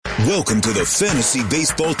Welcome to the Fantasy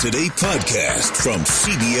Baseball Today podcast from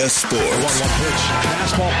CBS Sports. 1-1 pitch.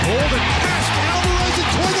 Fastball pulled and passed. Alvarez in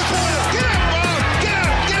toward the corner. Get out, get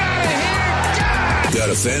out, get out of here. Get out.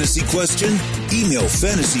 Got a fantasy question? Email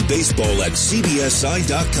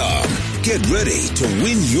fantasybaseball@cbsi.com. Get ready to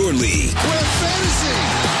win your league. Where fantasy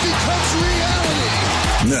becomes reality.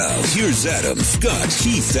 Now, here's Adam, Scott,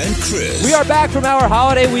 Heath, and Chris. We are back from our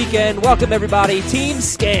holiday weekend. Welcome, everybody. Team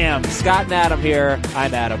Scam. Scott and Adam here.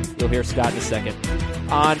 I'm Adam. You'll hear Scott in a second.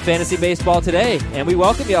 On Fantasy Baseball Today. And we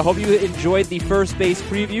welcome you. I hope you enjoyed the first base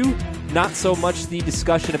preview. Not so much the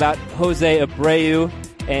discussion about Jose Abreu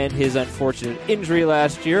and his unfortunate injury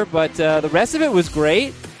last year, but the rest of it was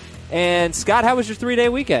great. And Scott, how was your 3-day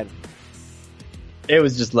weekend? It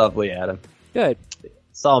was just lovely, Adam. Good.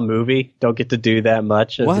 Saw a movie. Don't get to do that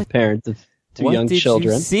much as a parent of two young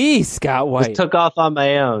children. What did you see, Scott White? Just took off on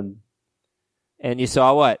my own. And you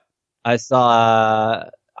saw what? I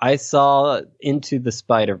saw Into the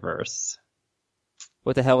Spider-Verse.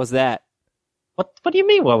 What the hell was that? What do you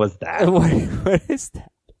mean, what was that? What is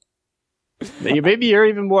that? Maybe you're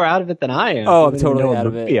even more out of it than I am. Oh, I'm totally out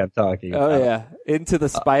of it. I'm talking about. Oh, yeah. Into the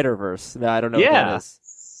Spider-Verse. No, I don't know what that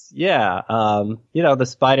is. Yeah. The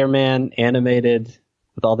Spider-Man animated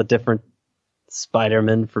with all the different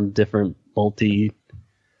Spider-Men from different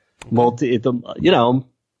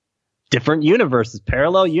different universes,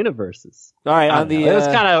 parallel universes. All right, it was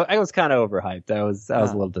kind of overhyped. I was a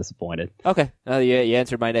little disappointed. Okay, you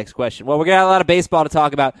answered my next question. Well, we're gonna have a lot of baseball to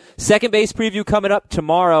talk about. Second base preview coming up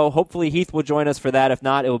tomorrow. Hopefully, Heath will join us for that. If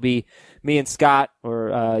not, it will be me and Scott, or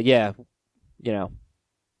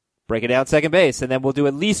break it down second base, and then we'll do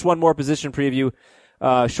at least one more position preview.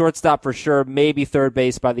 Shortstop for sure, maybe third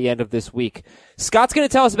base by the end of this week. Scott's going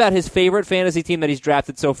to tell us about his favorite fantasy team that he's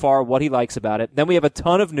drafted so far, what he likes about it. Then we have a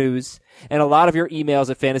ton of news and a lot of your emails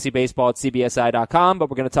at fantasybaseball@cbsi.com, but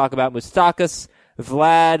we're going to talk about Moustakas,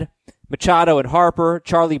 Vlad, Machado, and Harper.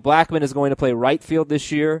 Charlie Blackmon is going to play right field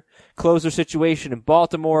this year. Closer situation in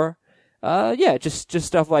Baltimore. Just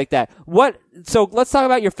stuff like that. So let's talk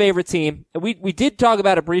about your favorite team. We did talk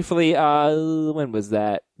about it briefly, when was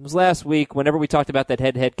that? It was last week, whenever we talked about that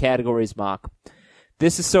head-to-head categories mock.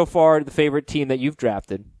 This is so far the favorite team that you've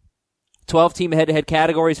drafted. 12-team head-to-head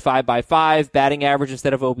categories, 5x5, batting average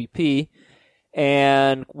instead of OBP,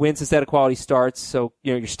 and wins instead of quality starts, so,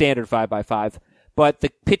 your standard 5x5. But the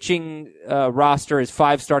pitching, roster is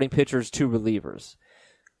 5 starting pitchers, 2 relievers.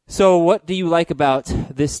 So what do you like about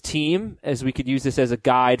this team, as we could use this as a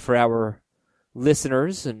guide for our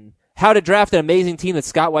listeners, and how to draft an amazing team that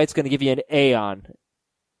Scott White's going to give you an A on?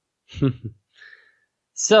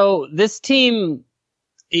 So this team,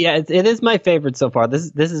 it is my favorite so far.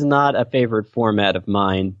 This is not a favorite format of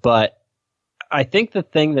mine, but I think the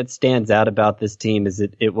thing that stands out about this team is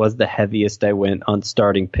it was the heaviest I went on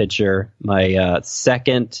starting pitcher. My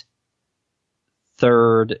second,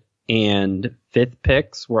 third, and 5th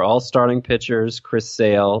picks were all starting pitchers: Chris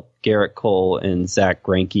Sale, Garrett Cole, and Zach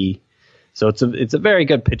Greinke. So it's a very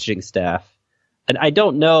good pitching staff. And I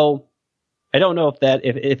don't know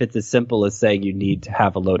if it's as simple as saying you need to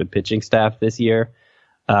have a loaded pitching staff this year.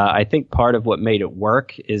 I think part of what made it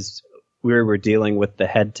work is we were dealing with the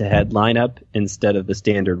head-to-head lineup instead of the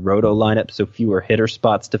standard roto lineup, so fewer hitter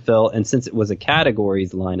spots to fill. And since it was a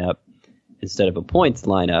categories lineup instead of a points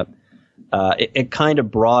lineup, it kind of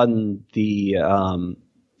broadened the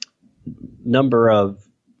number of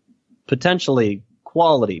potentially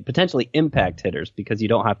impact hitters, because you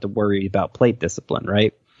don't have to worry about plate discipline,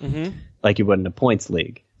 right? Mm-hmm. Like you would in a points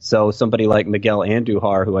league. So somebody like Miguel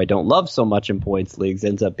Andujar, who I don't love so much in points leagues,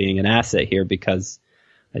 ends up being an asset here because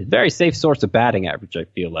a very safe source of batting average, I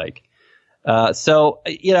feel like.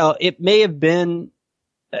 It may have been.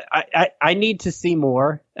 I need to see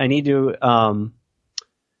more. I need to.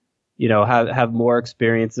 Have more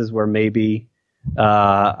experiences where maybe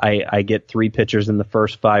I get 3 pitchers in the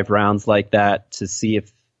first 5 rounds like that to see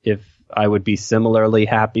if I would be similarly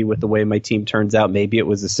happy with the way my team turns out. Maybe it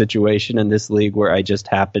was a situation in this league where I just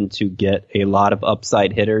happened to get a lot of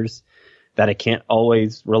upside hitters that I can't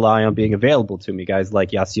always rely on being available to me. Guys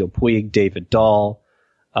like Yasiel Puig, David Dahl,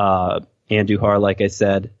 Andujar, like I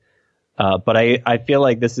said. But I feel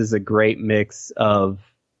like this is a great mix of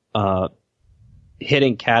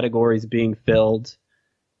hitting categories being filled.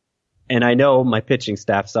 And I know my pitching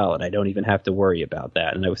staff's solid. I don't even have to worry about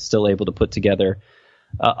that. And I was still able to put together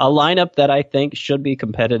a lineup that I think should be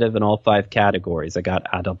competitive in all 5 categories. I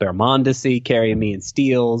got Adalbert Mondesi carrying me in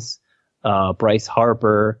steals, Bryce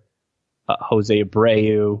Harper, Jose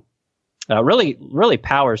Abreu. Really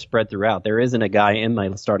power spread throughout. There isn't a guy in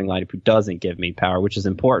my starting lineup who doesn't give me power, which is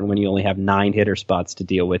important when you only have 9 hitter spots to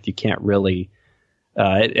deal with. You can't really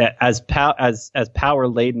As power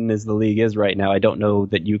laden as the league is right now, I don't know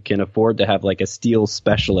that you can afford to have like a steal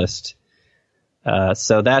specialist.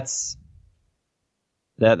 So that's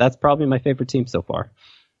probably my favorite team so far.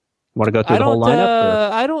 Want to go through the whole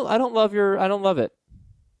lineup? I don't love it.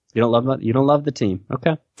 You don't love the team.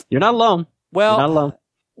 Okay, you're not alone. Well, you're not alone.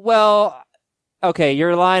 Well, okay.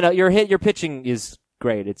 Your lineup, your pitching is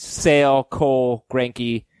great. It's Sale, Cole,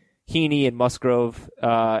 Greinke, Heaney, and Musgrove,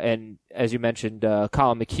 and as you mentioned,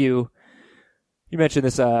 Colin McHugh. You mentioned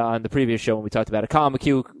this on the previous show when we talked about it. Colin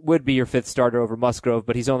McHugh would be your fifth starter over Musgrove,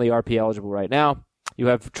 but he's only RP eligible right now. You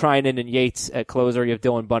have Trinan and Yates at closer. You have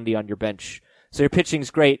Dylan Bundy on your bench. So your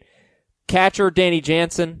pitching's great. Catcher, Danny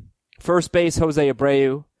Jansen. First base, Jose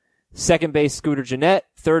Abreu. Second base, Scooter Gennett.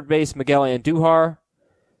 Third base, Miguel Andujar.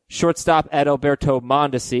 Shortstop, Adalberto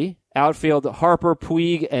Mondesi. Outfield, Harper,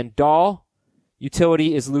 Puig, and Dahl.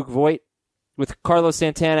 Utility is Luke Voigt, with Carlos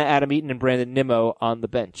Santana, Adam Eaton, and Brandon Nimmo on the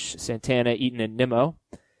bench. Santana, Eaton, and Nimmo.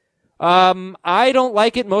 I don't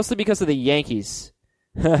like it mostly because of the Yankees.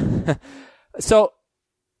 So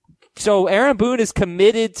Aaron Boone is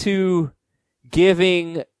committed to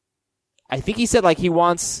giving, I think he said like he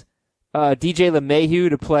wants DJ LeMahieu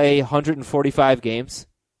to play 145 games.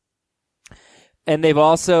 And they've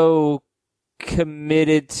also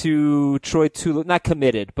committed to not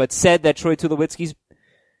committed, but said that Troy Tulowitzki's,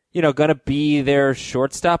 gonna be their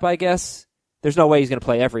shortstop, I guess. There's no way he's gonna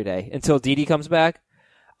play every day until Didi comes back.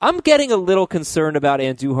 I'm getting a little concerned about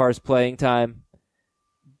Andujar's playing time.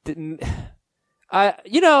 They have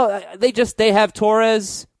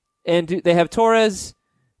Torres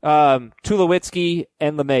Tulowitzki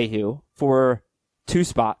and LeMahieu for 2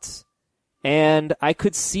 spots. And I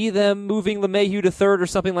could see them moving LeMahieu to third or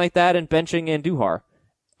something like that and benching Andujar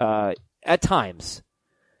at times.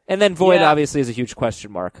 And then Voigt obviously is a huge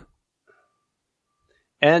question mark.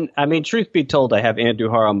 And I mean, truth be told, I have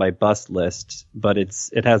Andujar on my bust list, but it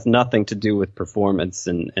has nothing to do with performance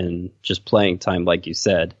and just playing time, like you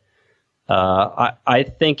said. I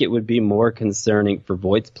think it would be more concerning for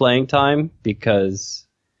Voigt's playing time because,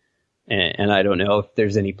 and I don't know if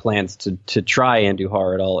there's any plans to try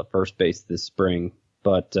Andujar at all at first base this spring,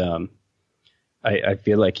 but I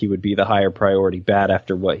feel like he would be the higher priority bat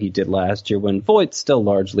after what he did last year when Voigt's still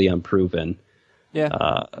largely unproven. Yeah,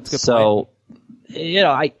 that's a good so,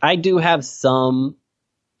 point. I do have some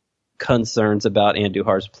concerns about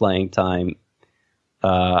Andujar's playing time.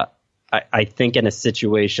 I think in a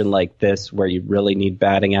situation like this where you really need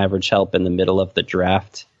batting average help in the middle of the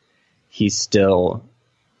draft, he's still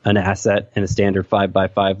an asset in a standard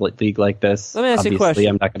 5x5 league like this. Let me ask you a question. Obviously,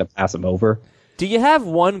 I'm not going to pass him over. Do you have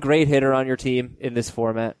one great hitter on your team in this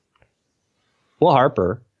format? Well,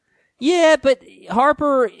 Harper. Yeah, but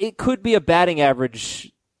Harper, it could be a batting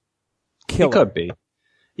average killer. He could be.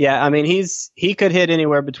 Yeah, I mean, he could hit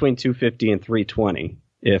anywhere between 250 and 320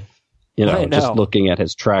 if, just looking at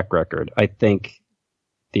his track record. I think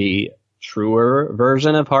the truer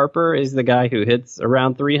version of Harper is the guy who hits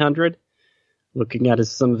around 300. Looking at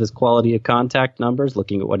some of his quality of contact numbers,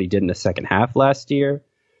 looking at what he did in the second half last year.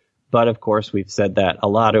 But, of course, we've said that a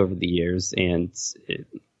lot over the years, and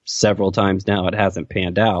several times now it hasn't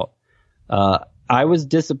panned out. I was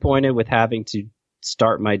disappointed with having to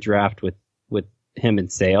start my draft with him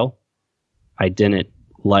and Sale. I didn't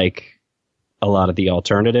like a lot of the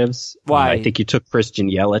alternatives. Why? I think you took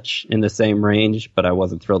Christian Yelich in the same range, but I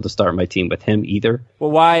wasn't thrilled to start my team with him either.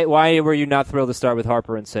 Well, why were you not thrilled to start with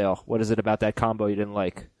Harper and Sale? What is it about that combo you didn't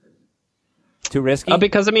like? Too risky?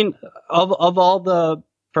 Because, I mean, of all the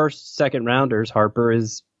first, second rounders, Harper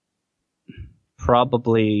is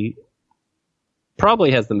probably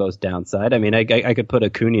has the most downside. I mean, I could put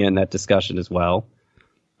Acuna in that discussion as well.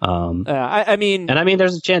 I mean,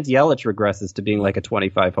 there's a chance Yelich regresses to being like a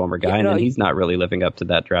 25 homer guy, and he's not really living up to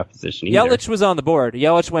that draft position either. Yelich was on the board.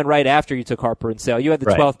 Yelich went right after you took Harper and Sale. You had the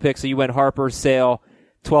 12th pick, so you went Harper, Sale,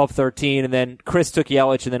 12, 13, and then Chris took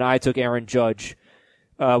Yelich, and then I took Aaron Judge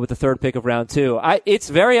with the 3rd pick of round 2. It's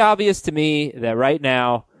very obvious to me that right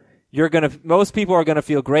now most people are gonna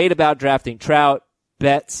feel great about drafting Trout,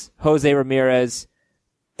 Betts, Jose Ramirez,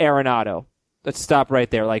 Arenado. Let's stop right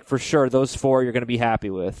there. Like, for sure, those 4 you're going to be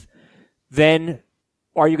happy with. Then,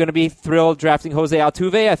 are you going to be thrilled drafting Jose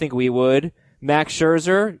Altuve? I think we would. Max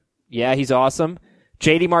Scherzer, yeah, he's awesome.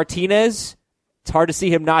 JD Martinez, it's hard to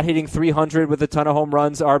see him not hitting 300 with a ton of home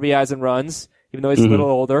runs, RBIs, and runs, even though he's a little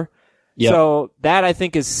older. Yep. So, that I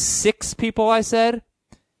think is 6 people, I said.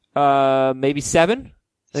 Maybe 7?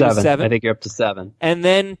 7. I think you're up to 7. And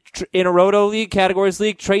then in a Roto League, Categories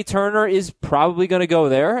League, Trey Turner is probably going to go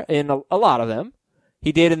there in a lot of them.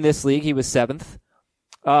 He did in this league. He was 7th.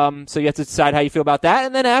 So you have to decide how you feel about that.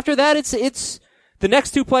 And then after that, it's the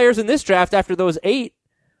next two players in this draft after those 8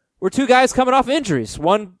 were two guys coming off injuries.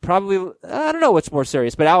 One probably, I don't know what's more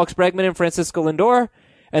serious, but Alex Bregman and Francisco Lindor,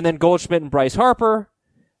 and then Goldschmidt and Bryce Harper.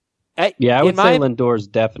 I would say Lindor's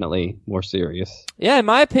definitely more serious. Yeah, in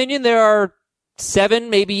my opinion, there are 7,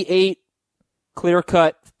 maybe 8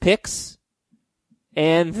 clear-cut picks.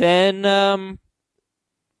 And then, a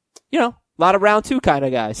lot of round 2 kind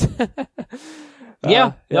of guys.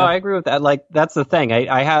 No, I agree with that. Like, that's the thing.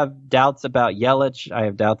 I have doubts about Yelich. I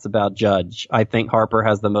have doubts about Judge. I think Harper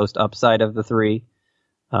has the most upside of the 3.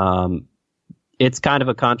 It's kind of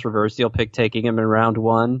a controversial pick taking him in round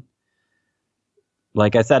 1.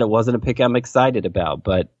 Like I said, it wasn't a pick I'm excited about,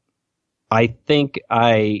 but I think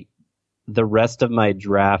the rest of my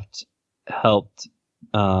draft helped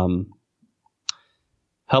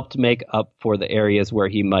make up for the areas where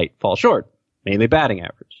he might fall short, mainly batting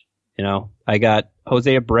average. I got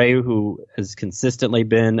Jose Abreu, who has consistently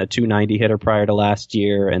been a 290 hitter prior to last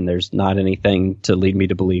year, and there's not anything to lead me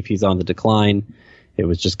to believe he's on the decline. It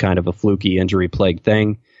was just kind of a fluky injury-plagued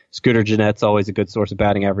thing. Scooter Gennett's always a good source of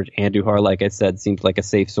batting average. Andujar, like I said, seems like a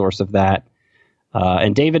safe source of that.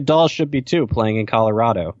 And David Dahl should be too, playing in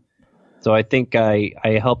Colorado. So I think I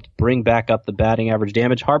helped bring back up the batting average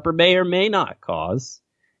damage Harper may or may not cause.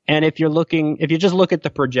 And if you just look at the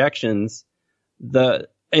projections,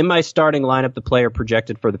 in my starting lineup, the player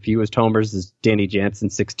projected for the fewest homers is Danny Jansen,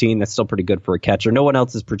 16. That's still pretty good for a catcher. No one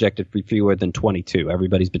else is projected for fewer than 22.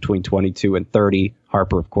 Everybody's between 22 and 30.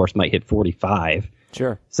 Harper, of course, might hit 45.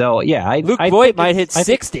 Sure. So, yeah. Luke Voigt might hit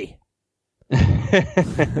 60. No,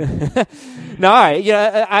 all right.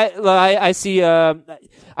 Yeah, I see.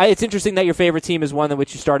 It's interesting that your favorite team is one in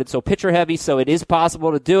which you started so pitcher heavy, so it is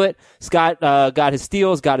possible to do it. Scott got his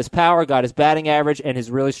steals, got his power, got his batting average, and is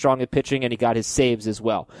really strong at pitching, and he got his saves as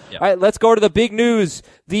well. Yep. All right, let's go to the big news.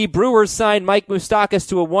 The Brewers signed Mike Moustakas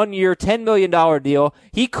to a 1-year, $10 million deal.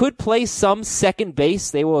 He could play some second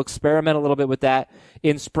base. They will experiment a little bit with that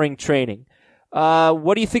in spring training.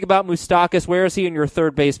 What do you think about Moustakas? Where is he in your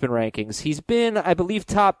third baseman rankings? He's been, I believe,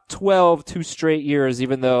 top 12 2 straight years,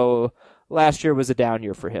 even though last year was a down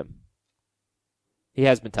year for him. He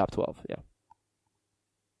has been top 12, yeah.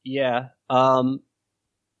 Yeah.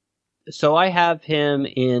 So I have him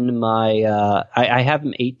in my, I have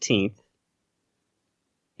him 18th.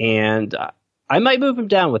 And I might move him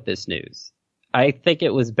down with this news. I think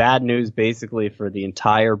it was bad news basically for the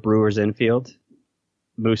entire Brewers infield.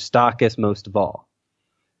 Moustakas most of all,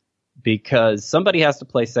 because somebody has to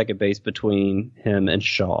play second base between him and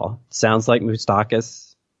Shaw. Sounds like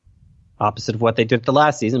Moustakas, opposite of what they did the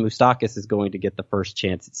last season, Moustakas is going to get the first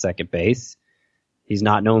chance at second base. He's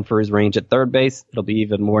not known for his range at third base. It'll be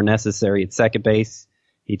even more necessary at second base.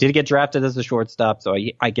 He did get drafted as a shortstop, so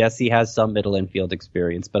I guess he has some middle infield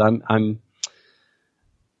experience, but I'm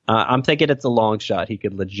thinking it's a long shot. He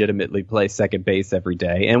could legitimately play second base every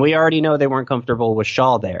day. And we already know they weren't comfortable with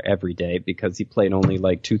Shaw there every day because he played only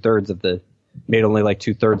like made only like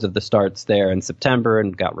 2/3 of the starts there in September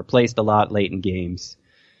and got replaced a lot late in games.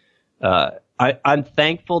 I'm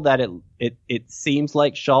thankful that it seems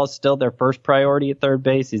like Shaw's still their first priority at third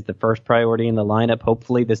base. He's the first priority in the lineup.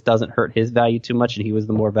 Hopefully this doesn't hurt his value too much and he was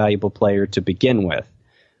the more valuable player to begin with.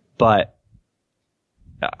 But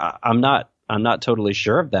I'm not totally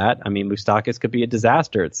sure of that. I mean, Moustakas could be a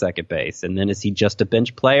disaster at second base. And then is he just a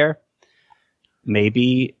bench player?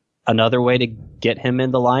 Maybe another way to get him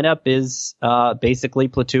in the lineup is basically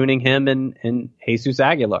platooning him and Jesus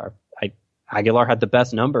Aguilar. Aguilar had the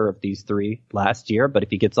best number of these 3 last year, but if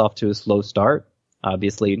he gets off to a slow start,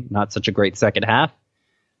 obviously not such a great second half,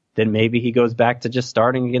 then maybe he goes back to just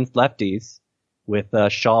starting against lefties with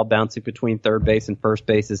Shaw bouncing between third base and first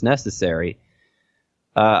base as necessary.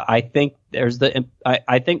 I think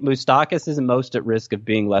I think Moustakas is most at risk of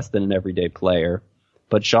being less than an everyday player,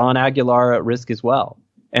 but Shaw and Aguilar are at risk as well.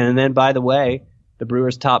 And then, by the way, the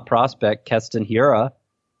Brewers' top prospect, Keston Hiura,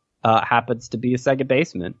 happens to be a second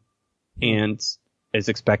baseman and is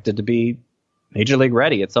expected to be major league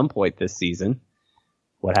ready at some point this season.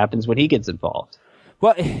 What happens when he gets involved?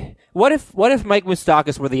 Well, what if Mike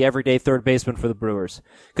Moustakas were the everyday third baseman for the Brewers?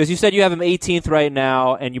 Because you said you have him 18th right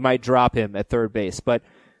now, and you might drop him at third base. But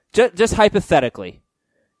just hypothetically,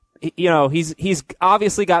 he's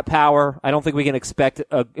obviously got power. I don't think we can expect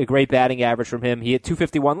a great batting average from him. He hit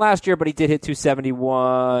 251 last year, but he did hit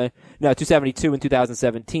 272 in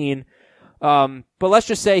 2017. But let's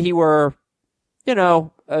just say he were,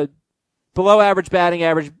 below average batting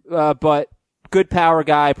average, but good power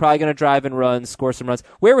guy, probably going to drive and run, score some runs.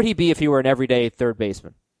 Where would he be if he were an everyday third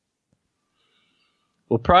baseman?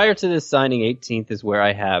 Well, prior to this signing, 18th is where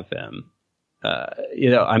I have him.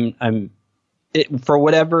 I'm for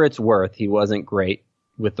whatever it's worth, he wasn't great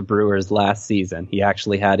with the Brewers last season. He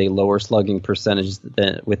actually had a lower slugging percentage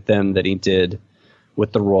with them than he did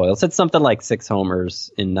with the Royals. It's something like 6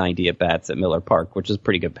 homers in 90 at-bats at Miller Park, which is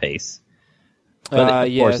pretty good pace. But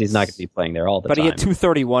of course, he's not going to be playing there all the time. But he had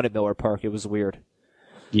 231 at Miller Park. It was weird.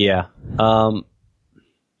 Yeah.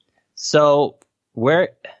 So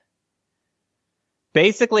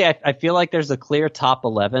basically, I feel like there's a clear top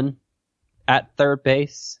 11 at third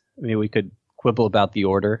base. I mean, we could quibble about the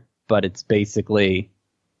order, but it's basically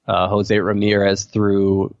Jose Ramirez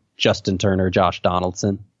through Justin Turner, Josh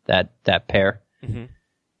Donaldson, that pair. Mm-hmm.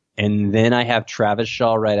 And then I have Travis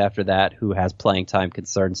Shaw right after that, who has playing time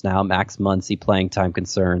concerns now. Max Muncy playing time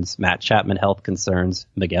concerns. Matt Chapman health concerns.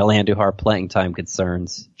 Miguel Andujar playing time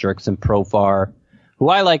concerns. Jurickson Profar, who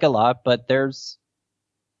I like a lot, but there's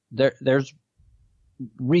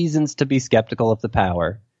reasons to be skeptical of the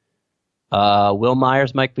power. Will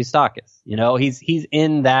Myers, Mike Moustakas. You know, he's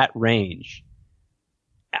in that range.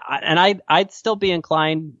 And I'd still be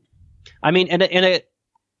inclined. I mean,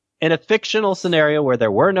 in a fictional scenario where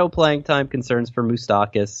there were no playing time concerns for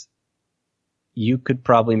Moustakas, you could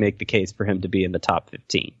probably make the case for him to be in the top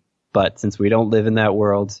 15. But since we don't live in that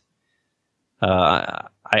world, I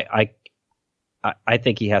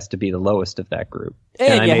think he has to be the lowest of that group.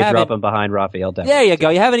 And I may drop him behind Rafael Devers. There you go.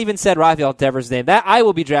 You haven't even said Rafael Devers' name. That I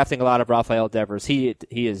will be drafting a lot of Rafael Devers. He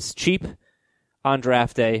is cheap on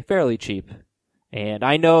draft day, fairly cheap. And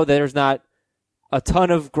I know there's not a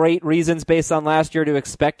ton of great reasons based on last year to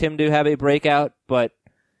expect him to have a breakout, but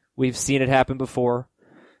we've seen it happen before.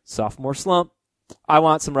 Sophomore slump. I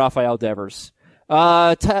want some Rafael Devers.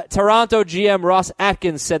 Toronto GM Ross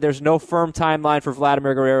Atkins said there's no firm timeline for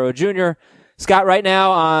Vladimir Guerrero Jr. Scott, right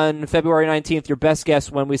now on February 19th, your best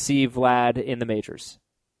guess when we see Vlad in the majors?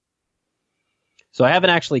 So I haven't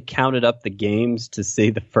actually counted up the games to see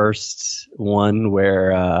the first one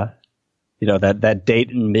where, that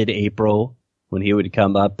date in mid-April when he would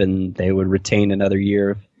come up and they would retain another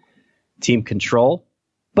year of team control,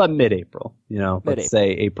 but mid-April, let's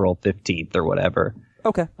say April 15th or whatever.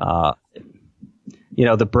 Okay.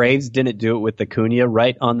 The Braves didn't do it with Acuna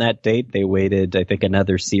right on that date. They waited, I think,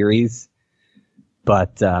 another series,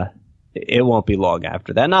 but it won't be long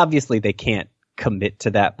after that. And obviously they can't commit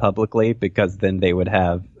to that publicly because then they would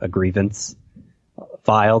have a grievance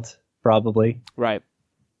filed probably. Right.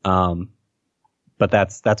 But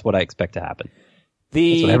that's what I expect to happen.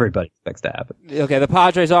 That's what everybody expects to happen. Okay, the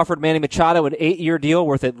Padres offered Manny Machado an 8-year deal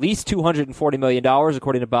worth at least $240 million,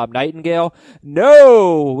 according to Bob Nightingale.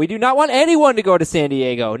 No, we do not want anyone to go to San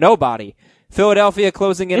Diego. Nobody. Philadelphia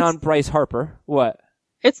closing in on Bryce Harper. What?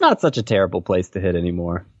 It's not such a terrible place to hit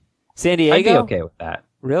anymore. San Diego? I'd be okay with that.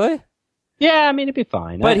 Really? Yeah, I mean, it'd be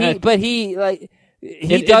fine. But he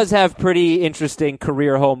does have pretty interesting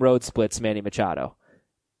career home road splits, Manny Machado.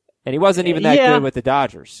 And he wasn't even that good with the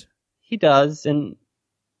Dodgers. He does, and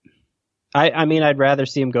I mean, I'd rather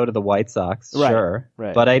see him go to the White Sox, sure.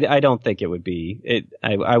 Right. But I don't think it would be.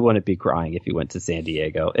 I wouldn't be crying if he went to San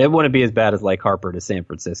Diego. It wouldn't be as bad as like Harper to San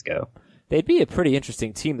Francisco. They'd be a pretty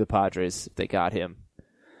interesting team, the Padres, if they got him.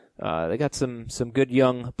 They got some good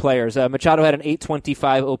young players. Machado had an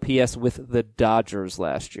 .825 OPS with the Dodgers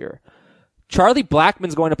last year. Charlie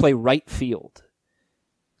Blackmon's going to play right field.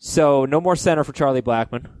 So no more center for Charlie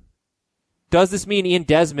Blackmon. Does this mean Ian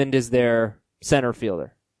Desmond is their center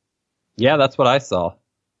fielder? Yeah, that's what I saw.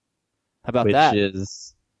 How about that?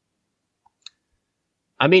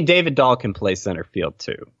 I mean, David Dahl can play center field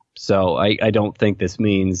too. So I don't think this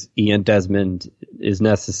means Ian Desmond is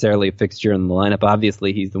necessarily a fixture in the lineup.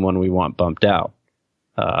 Obviously, he's the one we want bumped out.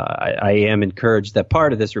 I am encouraged that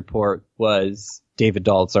part of this report was David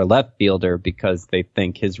Dahl's our left fielder because they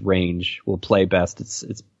think his range will play best. It's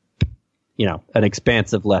an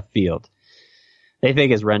expansive left field. They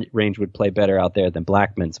think his range would play better out there than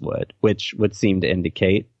Blackmon's would, which would seem to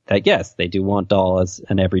indicate that, yes, they do want Dahl as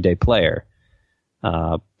an everyday player.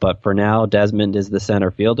 But for now, Desmond is the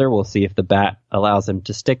center fielder. We'll see if the bat allows him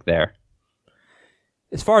to stick there.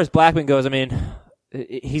 As far as Blackmon goes, I mean,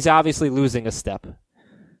 he's obviously losing a step.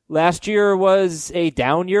 Last year was a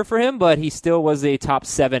down year for him, but he still was a top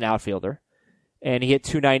 7 outfielder. And he hit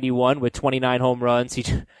 .291 with 29 home runs.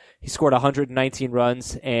 He scored 119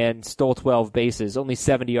 runs and stole 12 bases, only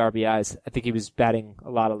 70 RBIs. I think he was batting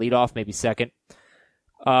a lot of leadoff, maybe second.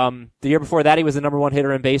 The year before that, he was the number 1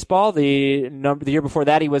 hitter in baseball. The year before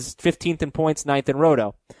that, he was 15th in points, 9th in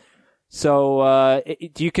roto. So,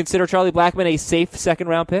 do you consider Charlie Blackmon a safe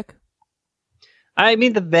second-round pick? I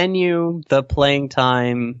mean, the venue, the playing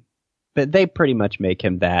time, but they pretty much make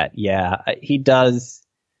him that. Yeah, he does.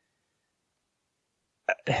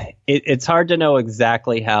 It's hard to know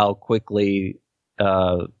exactly how quickly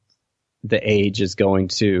the age is going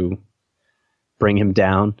to bring him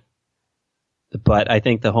down. But I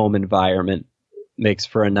think the home environment makes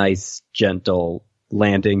for a nice, gentle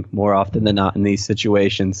landing more often than not in these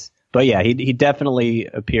situations. But yeah, he definitely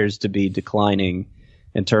appears to be declining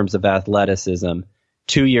in terms of athleticism.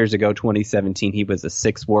 2 years ago, 2017, he was a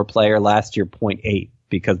 6 WAR player. Last year, 0.8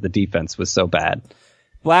 because the defense was so bad.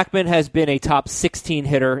 Blackmon has been a top 16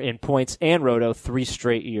 hitter in points and roto 3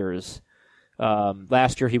 straight years.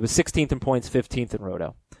 Last year, he was 16th in points, 15th in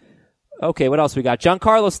roto. Okay, what else we got?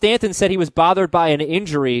 Giancarlo Stanton said he was bothered by an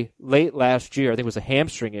injury late last year. I think it was a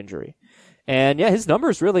hamstring injury. And yeah, his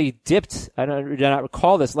numbers really dipped. I do not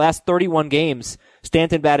recall this. Last 31 games,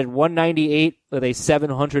 Stanton batted 198 with a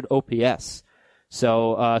 700 OPS.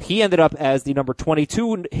 So he ended up as the number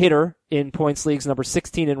 22 hitter in points leagues, number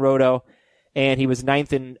 16 in roto, and he was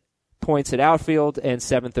 9th in points at outfield and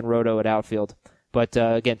 7th in roto at outfield. But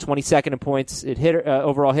again, 22nd in points at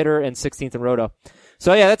overall hitter and 16th in roto.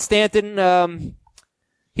 So yeah, that's Stanton.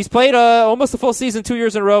 He's played almost a full season 2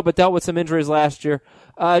 years in a row, but dealt with some injuries last year.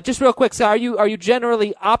 Just real quick, so are you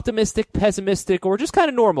generally optimistic, pessimistic, or just kind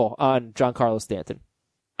of normal on Giancarlo Stanton?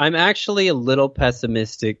 I'm actually a little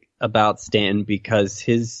pessimistic about Stanton because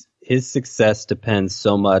his success depends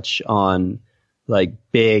so much on like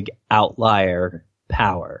big outlier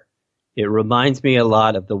power. It reminds me a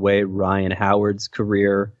lot of the way Ryan Howard's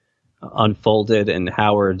career unfolded, and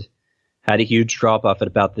Howard had a huge drop off at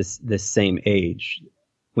about this same age.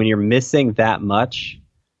 When you're missing that much,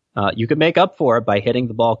 you can make up for it by hitting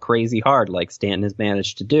the ball crazy hard like Stanton has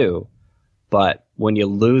managed to do. But when you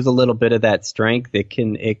lose a little bit of that strength, it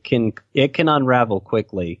can unravel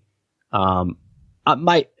quickly. My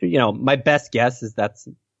best guess is that's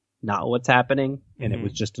not what's happening, and it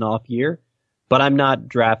was just an off year. But I'm not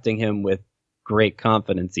drafting him with great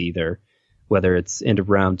confidence either, whether it's into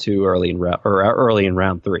round 2, early in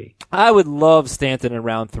round 3. I would love Stanton in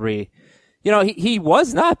round 3. You know, he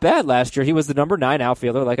was not bad last year. He was the number 9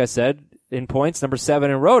 outfielder, like I said, in points, number 7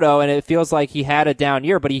 in roto, and it feels like he had a down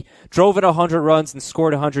year, but he drove in 100 runs and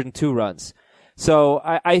scored 102 runs. So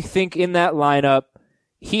I think in that lineup,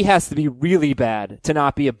 he has to be really bad to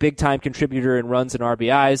not be a big-time contributor in runs and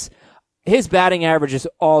RBIs. His batting average is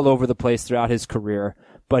all over the place throughout his career,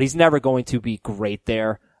 but he's never going to be great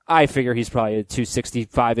there. I figure he's probably a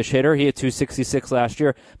 265-ish hitter. He had 266 last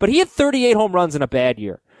year, but he had 38 home runs in a bad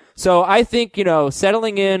year. So I think,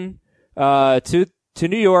 settling in to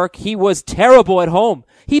New York, he was terrible at home.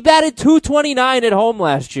 He batted 229 at home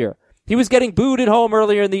last year. He was getting booed at home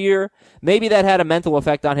earlier in the year. Maybe that had a mental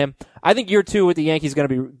effect on him. I think year 2 with the Yankees is going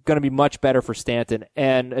to be much better for Stanton.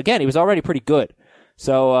 And again, he was already pretty good.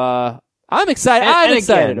 So I'm excited. I'm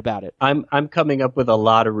excited about it. I'm coming up with a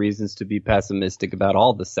lot of reasons to be pessimistic about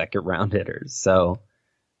all the second round hitters. So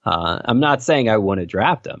I'm not saying I want to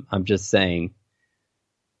draft him. I'm just saying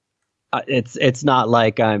it's not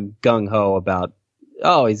like I'm gung ho about,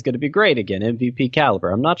 oh, he's going to be great again, MVP caliber.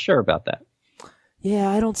 I'm not sure about that. Yeah,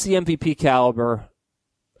 I don't see MVP caliber.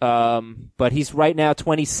 But he's right now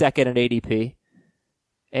 22nd in ADP.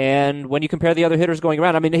 And when you compare the other hitters going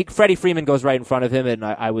around, I mean, Freddie Freeman goes right in front of him, and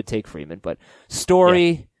I would take Freeman. But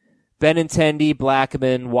Story, Benintendi,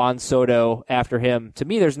 Blackmon, Juan Soto after him. To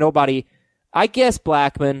me, there's nobody. I guess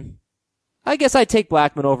Blackmon. I guess I'd take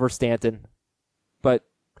Blackmon over Stanton. But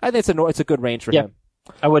I think it's a good range for him.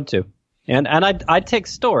 I would too. And I'd take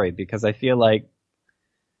Story because I feel like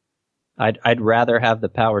I'd rather have the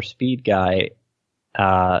power speed guy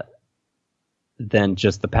than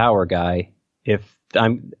just the power guy. If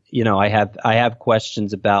I have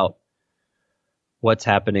questions about what's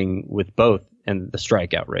happening with both and the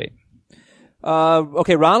strikeout rate.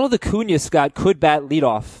 Okay, Ronald Acuna, Scott, could bat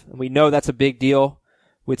leadoff. And we know that's a big deal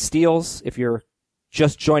with steals. If you're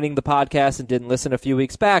just joining the podcast and didn't listen a few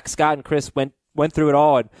weeks back, Scott and Chris went through it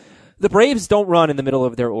all. And the Braves don't run in the middle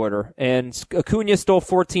of their order. And Acuna stole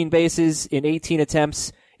 14 bases in 18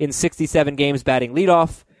 attempts in 67 games batting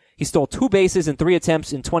leadoff. He stole 2 bases in 3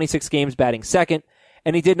 attempts in 26 games batting second.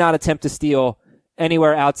 And he did not attempt to steal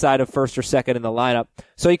anywhere outside of first or second in the lineup.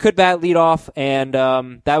 So he could bat leadoff, and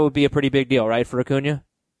that would be a pretty big deal, right, for Acuna?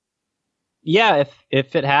 Yeah,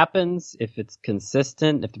 if it happens, if it's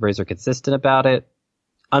consistent, if the Braves are consistent about it,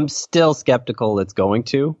 I'm still skeptical it's going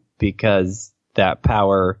to, because that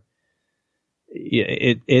power,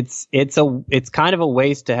 it's kind of a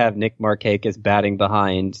waste to have Nick Markakis batting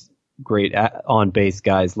behind great on-base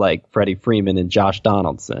guys like Freddie Freeman and Josh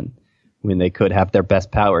Donaldson, when they could have their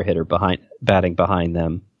best power hitter batting behind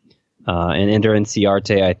them. And Ender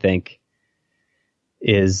Inciarte, I think,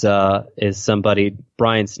 is somebody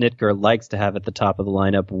Brian Snitker likes to have at the top of the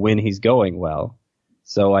lineup when he's going well.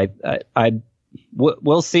 So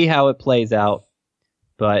we'll see how it plays out.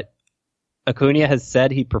 But Acuna has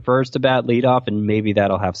said he prefers to bat leadoff, and maybe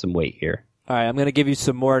that'll have some weight here. All right, I'm going to give you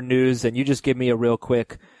some more news, and you just give me a real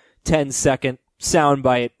quick 10-second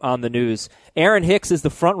soundbite on the news. Aaron Hicks is the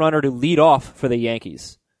front runner to lead off for the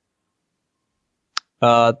Yankees.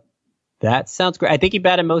 That sounds great. I think he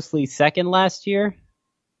batted mostly second last year,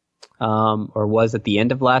 or was at the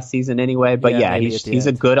end of last season anyway. But yeah he's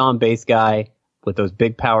a good on-base guy with those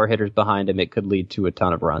big power hitters behind him. It could lead to a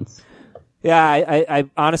ton of runs. Yeah, I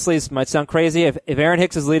honestly, this might sound crazy. If Aaron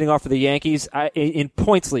Hicks is leading off for the Yankees in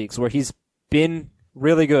points leagues where he's been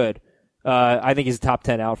really good, I think he's a top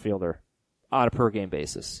 10 outfielder on a per game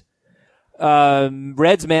basis.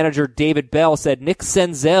 Reds manager David Bell said Nick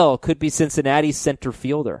Senzel could be Cincinnati's center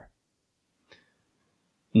fielder.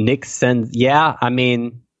 Yeah, I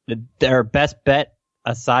mean, their best bet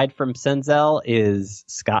aside from Senzel is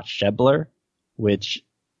Scott Schebler, which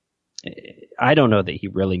I don't know that he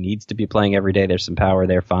really needs to be playing every day. There's some power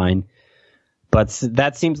there, fine. But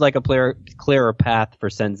that seems like a clearer path for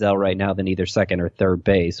Senzel right now than either second or third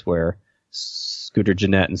base, where Scooter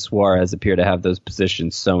Gennett and Suarez appear to have those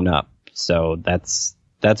positions sewn up. So that's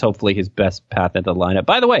hopefully his best path at the lineup.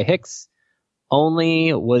 By the way, Hicks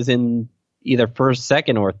only was in either first,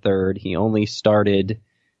 second, or third. He only started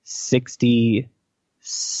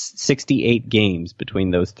 68 games between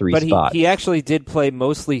those three spots. But he actually did play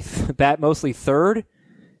mostly third.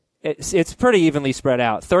 It's pretty evenly spread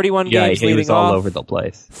out. 31 games he leading was all off, over the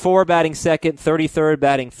place. 4 batting second, 33rd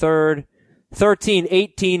batting third, 13,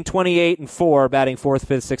 18, 28, and 4 batting fourth,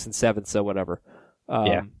 fifth, sixth, and seventh. So whatever.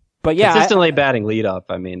 But yeah, consistently batting leadoff.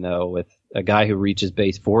 I mean, though, with a guy who reaches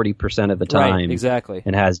base 40% of the time, right, exactly,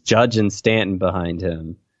 and has Judge and Stanton behind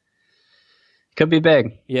him, could be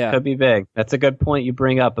big. Yeah, could be big. That's a good point you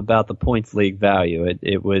bring up about the points league value.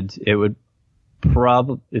 It would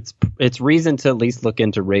probably it's reason to at least look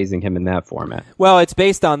into raising him in that format. Well, it's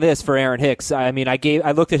based on this for Aaron Hicks. I mean, I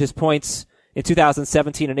looked at his points in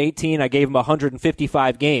 2017 and 18. I gave him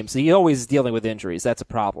 155 games. He always is dealing with injuries. That's a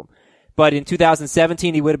problem. But in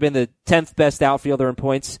 2017, he would have been the 10th best outfielder in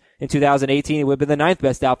points. In 2018, he would have been the 9th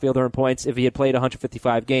best outfielder in points if he had played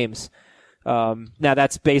 155 games. Now,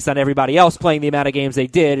 that's based on everybody else playing the amount of games they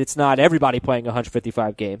did. It's not everybody playing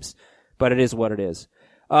 155 games, but it is what it is.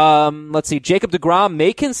 Let's see. Jacob deGrom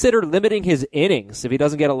may consider limiting his innings if he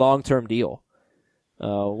doesn't get a long-term deal.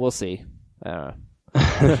 We'll see. I don't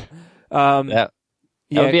know. That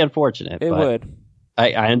would be unfortunate. It would.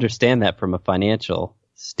 I understand that from a financial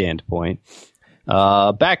standpoint.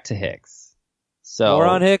 Back to Hicks. So more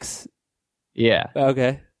on Hicks? Yeah.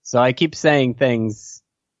 Okay. So I keep saying things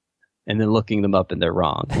and then looking them up and they're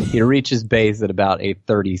wrong. He reaches base at about a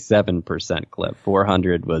 37% clip.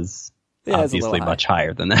 400 was obviously much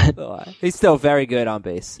higher than that. He's still very good on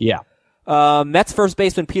base. Yeah. Mets first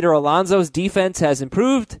baseman Peter Alonso's defense has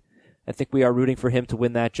improved. I think we are rooting for him to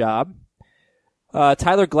win that job.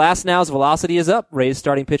 Tyler Glasnow's velocity is up. Rays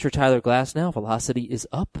starting pitcher Tyler Glasnow, velocity is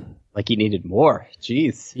up. Like he needed more.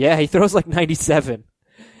 Jeez. Yeah, he throws like 97.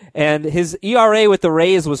 And his ERA with the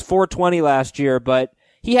Rays was 4.20 last year, but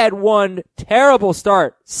he had one terrible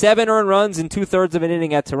start. 7 earned runs in 2/3 of an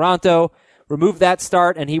inning at Toronto. Remove that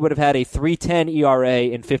start, and he would have had a 3.10 ERA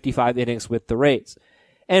in 55 innings with the Rays.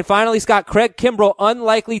 And finally, Scott, Craig Kimbrell,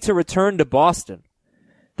 unlikely to return to Boston.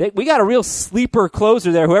 We got a real sleeper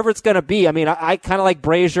closer there, whoever it's going to be. I mean, I kind of like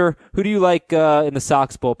Brazier. Who do you like in the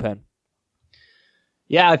Sox bullpen?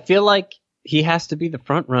 Yeah, I feel like he has to be the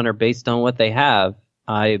front runner based on what they have.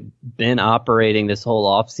 I've been operating this whole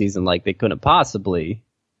offseason like they couldn't possibly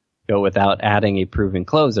go without adding a proven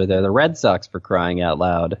closer. They're the Red Sox, for crying out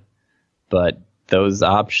loud. But those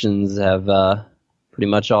options have pretty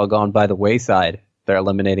much all gone by the wayside. They're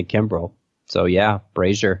eliminating Kimbrell. So yeah,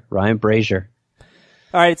 Ryan Brazier.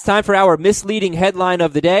 All right, it's time for our misleading headline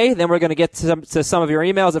of the day. Then we're going to get to some of your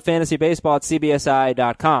emails at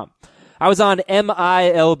fantasybaseball@cbsi.com. I was on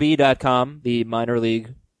MILB.com, the minor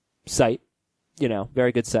league site.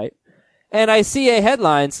 Very good site. And I see a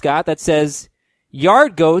headline, Scott, that says,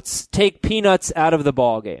 "Yard goats take peanuts out of the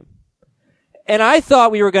ball game." And I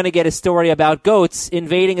thought we were going to get a story about goats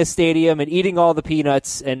invading a stadium and eating all the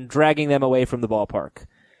peanuts and dragging them away from the ballpark.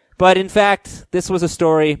 But in fact, this was a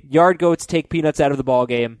story, yard goats take peanuts out of the ball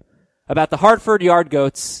game, about the Hartford Yard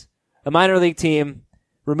Goats, a minor league team,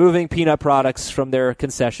 removing peanut products from their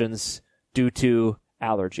concessions due to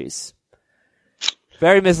allergies.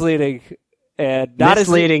 Very misleading and not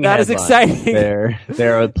as exciting.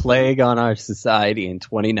 They're a plague on our society in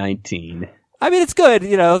 2019. I mean, it's good,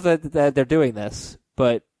 that they're doing this,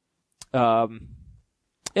 but yeah,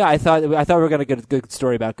 I thought we were going to get a good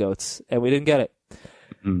story about goats, and we didn't get it.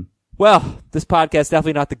 Mm. Well, this podcast is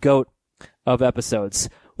definitely not the GOAT of episodes.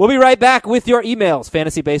 We'll be right back with your emails,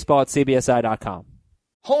 fantasybaseball@cbsi.com.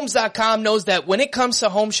 Homes.com knows that when it comes to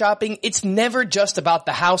home shopping, it's never just about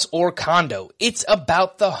the house or condo. It's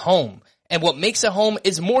about the home. And what makes a home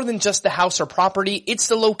is more than just the house or property, it's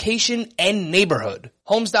the location and neighborhood.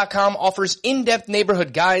 Homes.com offers in-depth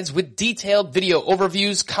neighborhood guides with detailed video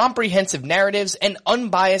overviews, comprehensive narratives, and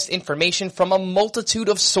unbiased information from a multitude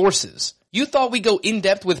of sources. You thought we'd go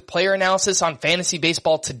in-depth with player analysis on fantasy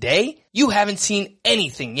baseball today? You haven't seen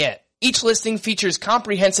anything yet. Each listing features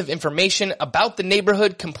comprehensive information about the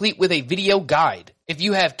neighborhood complete with a video guide. If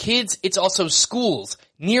you have kids, it's also schools,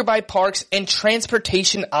 nearby parks, and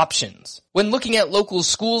transportation options. When looking at local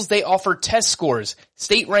schools, they offer test scores,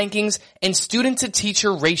 state rankings, and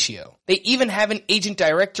student-to-teacher ratio. They even have an agent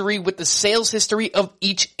directory with the sales history of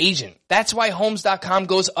each agent. That's why Homes.com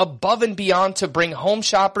goes above and beyond to bring home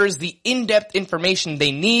shoppers the in-depth information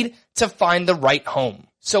they need to find the right home.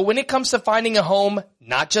 So when it comes to finding a home,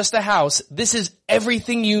 not just a house, this is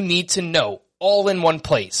everything you need to know, all in one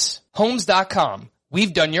place. Homes.com.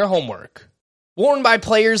 We've done your homework. Worn by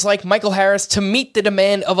players like Michael Harris to meet the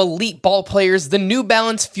demand of elite ball players, the New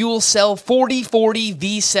Balance Fuel Cell 4040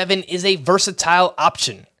 V7 is a versatile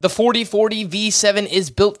option. The 4040 V7 is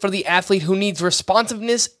built for the athlete who needs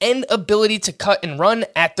responsiveness and ability to cut and run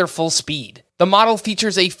at their full speed. The model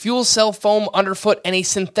features a fuel cell foam underfoot and a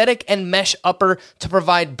synthetic and mesh upper to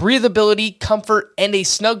provide breathability, comfort, and a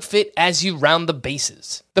snug fit as you round the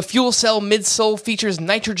bases. The fuel cell midsole features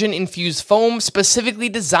nitrogen-infused foam specifically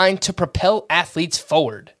designed to propel athletes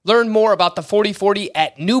forward. Learn more about the 4040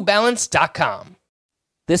 at newbalance.com.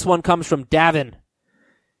 This one comes from Davin.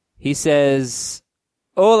 He says,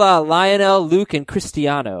 Hola, Lionel, Luke, and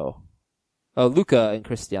Cristiano. Oh, Luca and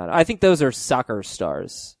Cristiano. I think those are soccer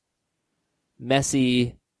stars.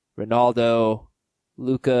 Messi, Ronaldo,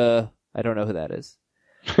 Luca. I don't know who that is.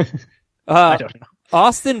 I don't know.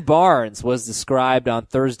 Austin Barnes was described on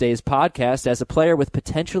Thursday's podcast as a player with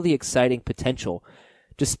potentially exciting potential.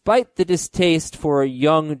 Despite the distaste for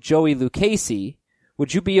young Joey Lucchesi,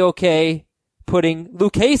 would you be okay putting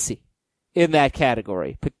Lucchesi in that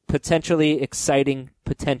category? Potentially exciting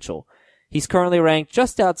potential. He's currently ranked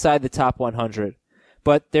just outside the top 100.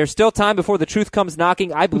 But there's still time before the truth comes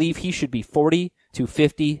knocking. I believe he should be 40 to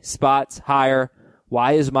 50 spots higher.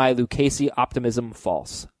 Why is my Lucchesi optimism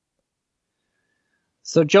false?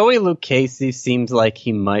 So Joey Lucchesi seems like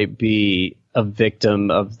he might be a victim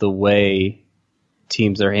of the way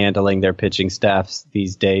teams are handling their pitching staffs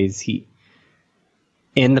these days.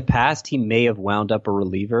 In the past, he may have wound up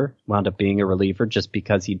being a reliever just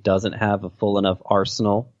because he doesn't have a full enough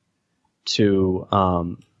arsenal to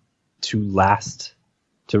last.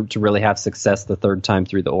 To really have success the third time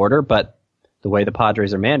through the order, but the way the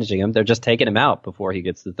Padres are managing him, they're just taking him out before he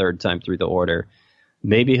gets the third time through the order.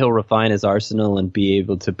 Maybe he'll refine his arsenal and be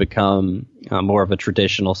able to become more of a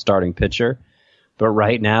traditional starting pitcher. But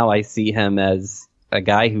right now, I see him as a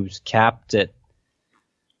guy who's capped at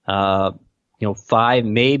 5,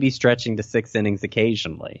 maybe stretching to 6 innings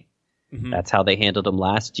occasionally. Mm-hmm. That's how they handled him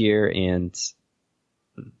last year, and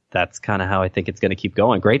that's kind of how I think it's going to keep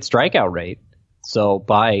going. Great strikeout rate. So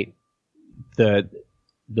by the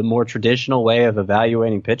more traditional way of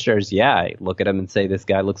evaluating pitchers, yeah, I look at him and say this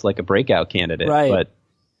guy looks like a breakout candidate. Right. But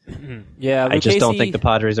yeah, I just don't think the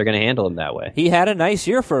Padres are going to handle him that way. He had a nice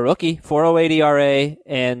year for a rookie, 4.08 ERA,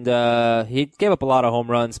 and he gave up a lot of home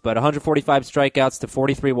runs, but 145 strikeouts to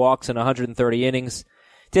 43 walks in 130 innings.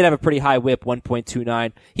 Did have a pretty high whip,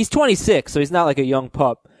 1.29. He's 26, so he's not like a young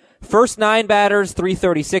pup. First 9 batters,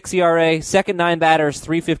 3.36 ERA. Second 9 batters,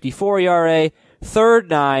 3.54 ERA. Third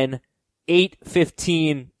 9,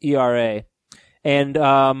 8.15 ERA. And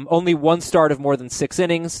only one start of more than 6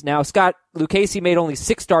 innings. Now, Scott Lucchesi made only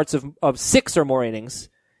 6 starts of 6 or more innings.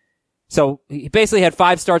 So he basically had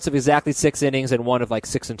 5 starts of exactly 6 innings and one of like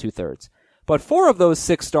 6 2/3. But 4 of those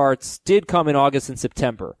 6 starts did come in August and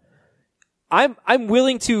September. I'm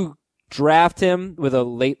willing to draft him with a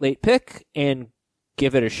late pick and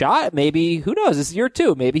give it a shot. Maybe, who knows, this is year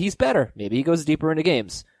 2. Maybe he's better. Maybe he goes deeper into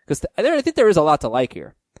games. Because I think there is a lot to like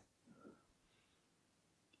here.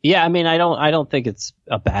 Yeah, I mean, I don't think it's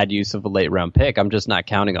a bad use of a late round pick. I'm just not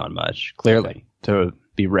counting on much, clearly, to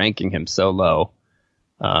be ranking him so low.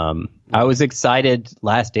 I was excited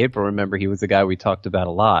last April. Remember, he was a guy we talked about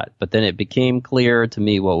a lot. But then it became clear to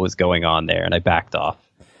me what was going on there, and I backed off.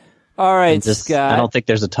 All right, Scott. I don't think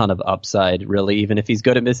there's a ton of upside, really, even if he's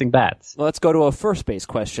good at missing bats. Well, let's go to a first base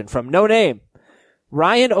question from No Name.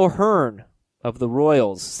 Ryan O'Hearn of the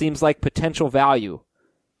Royals seems like potential value.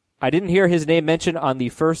 I didn't hear his name mentioned on the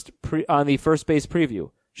first base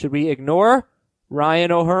preview. Should we ignore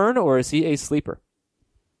Ryan O'Hearn, or is he a sleeper?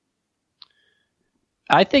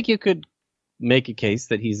 I think you could make a case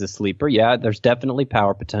that he's a sleeper. Yeah, there's definitely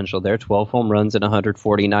power potential there. 12 home runs and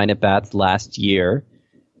 149 at-bats last year.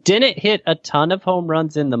 Didn't hit a ton of home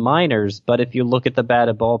runs in the minors, but if you look at the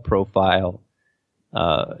batted ball profile,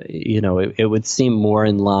 it would seem more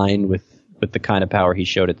in line with the kind of power he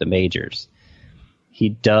showed at the majors. He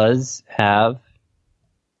does have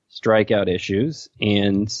strikeout issues,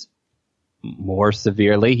 and more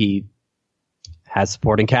severely, he has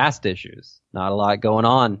supporting cast issues. Not a lot going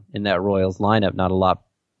on in that Royals lineup. Not a lot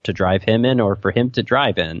to drive him in or for him to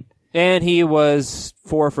drive in. And he was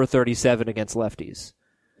 4 for 37 against lefties.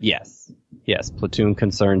 Yes, platoon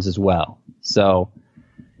concerns as well. So,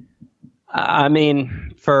 I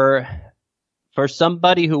mean, for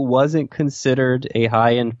somebody who wasn't considered a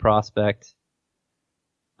high-end prospect,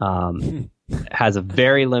 has a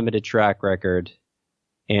very limited track record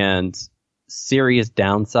and serious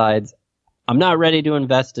downsides, I'm not ready to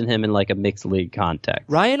invest in him in like a mixed league context.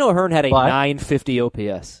 Ryan O'Hearn had a 950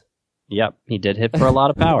 OPS. Yep, he did hit for a lot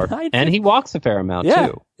of power. And he walks a fair amount,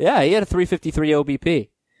 too. Yeah, he had a 353 OBP.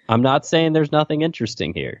 I'm not saying there's nothing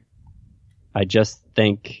interesting here. I just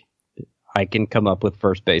think I can come up with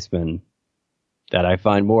first basemen that I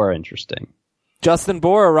find more interesting. Justin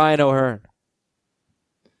Bour or Ryan O'Hearn?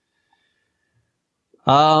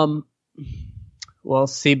 Well,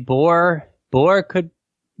 see, Bour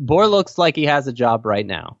looks like he has a job right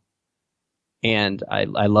now. And I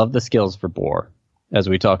love the skills for Bour, as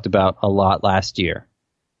we talked about a lot last year.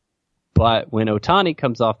 But when Ohtani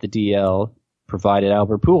comes off the DL, provided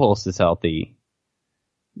Albert Pujols is healthy,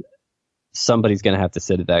 somebody's going to have to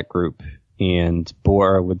sit at that group. And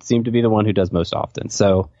Bour would seem to be the one who does most often.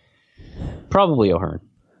 So probably O'Hearn.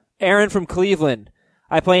 Aaron from Cleveland.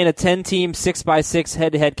 I play in a 10-team 6x6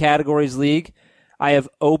 head-to-head categories league. I have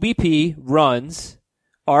OBP, runs,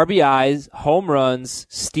 RBIs, home runs,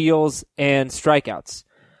 steals, and strikeouts.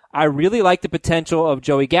 I really like the potential of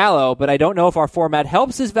Joey Gallo, but I don't know if our format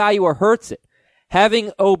helps his value or hurts it.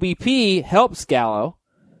 Having OBP helps Gallo,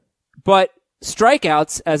 but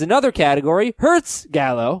strikeouts as another category hurts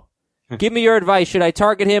Gallo. Give me your advice. Should I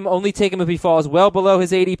target him, only take him if he falls well below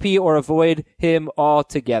his ADP, or avoid him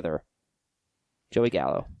altogether? Joey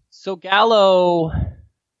Gallo. So Gallo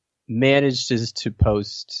manages to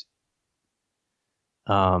post,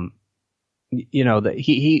 he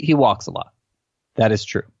walks a lot. That is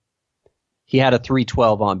true. He had a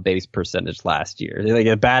 312 on base percentage last year. Like,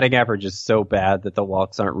 the batting average is so bad that the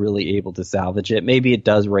walks aren't really able to salvage it. Maybe it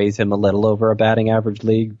does raise him a little over a batting average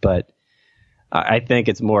league, but I think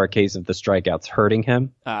it's more a case of the strikeouts hurting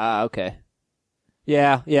him. Okay.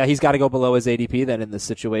 Yeah, he's got to go below his ADP then in this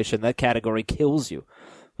situation. That category kills you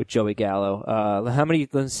with Joey Gallo.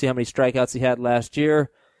 Let's see how many strikeouts he had last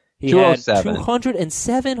year. He had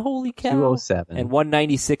 207. Holy cow. 207. And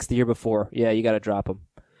 196 the year before. Yeah, you got to drop him.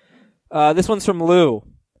 This one's from Lou.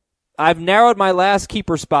 I've narrowed my last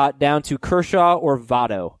keeper spot down to Kershaw or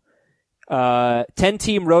Votto.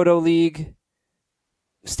 10-team Roto League.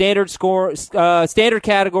 Standard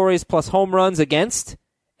categories plus home runs against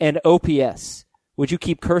and OPS. Would you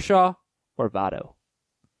keep Kershaw or Votto?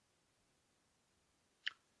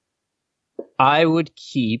 I would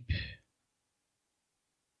keep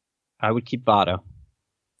Votto.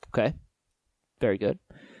 Okay. Very good.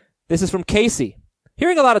 This is from Casey.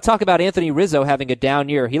 Hearing a lot of talk about Anthony Rizzo having a down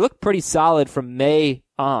year. He looked pretty solid from May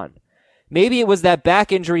on. Maybe it was that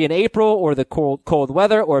back injury in April, or the cold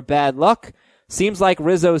weather, or bad luck. Seems like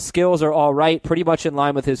Rizzo's skills are all right, pretty much in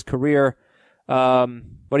line with his career. What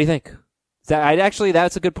do you think?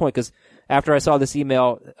 That's a good point, because after I saw this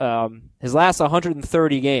email, his last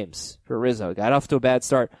 130 games for Rizzo, got off to a bad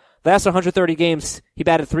start. Last 130 games, he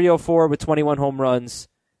batted .304 with 21 home runs.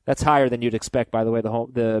 That's higher than you'd expect, by the way,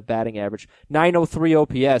 the batting average.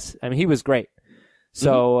 .903 OPS. I mean, he was great.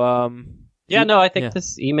 So, I think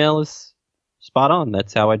this email is spot on.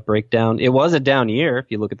 That's how I'd break down. It was a down year if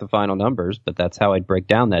you look at the final numbers, but that's how I'd break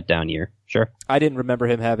down that down year. Sure. I didn't remember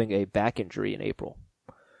him having a back injury in April.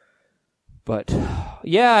 But,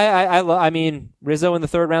 yeah, I mean, Rizzo in the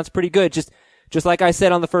third round's pretty good. Just like I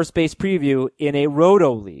said on the first base preview, in a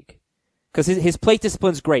Roto league. Because his plate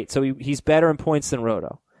discipline's great, so he's better in points than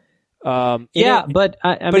Roto. But I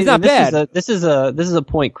mean, he's not bad. This is a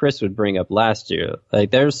point Chris would bring up last year. Like,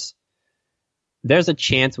 there's a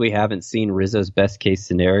chance we haven't seen Rizzo's best case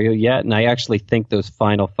scenario yet, and I actually think those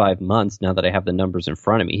final 5 months, now that I have the numbers in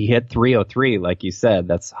front of me, he hit 303, like you said.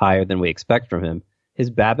 That's higher than we expect from him. His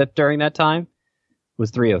BABIP during that time was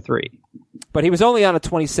 303. But he was only on a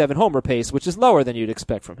 27 homer pace, which is lower than you'd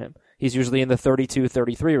expect from him. He's usually in the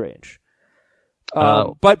 32-33 range.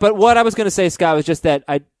 But what I was going to say, Scott, was just that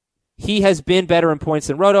he has been better in points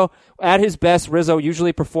than Roto. At his best, Rizzo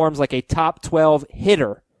usually performs like a top 12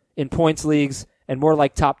 hitter in points leagues and more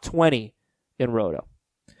like top 20 in Roto.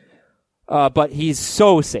 But he's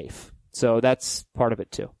so safe. So that's part of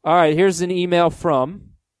it too. All right, here's an email from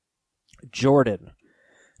Jordan.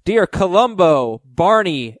 Dear Columbo,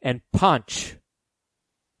 Barney, and Punch.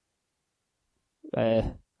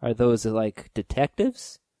 Are those like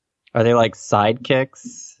detectives? Are they like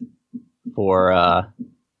sidekicks for on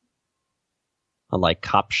like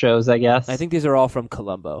cop shows, I guess? I think these are all from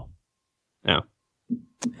Columbo. Oh.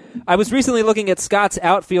 I was recently looking at Scott's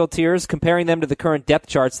outfield tiers, comparing them to the current depth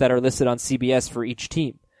charts that are listed on CBS for each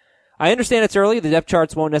team. I understand it's early. The depth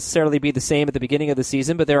charts won't necessarily be the same at the beginning of the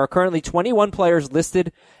season, but there are currently 21 players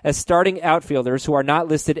listed as starting outfielders who are not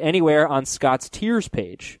listed anywhere on Scott's tiers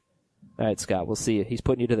page. All right, Scott, we'll see. He's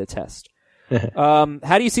putting you to the test. How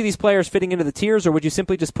do you see these players fitting into the tiers, or would you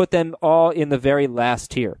simply just put them all in the very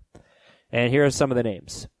last tier? And here are some of the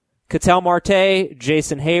names. Ketel Marte,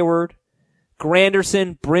 Jason Hayward,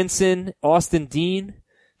 Granderson, Brinson, Austin Dean,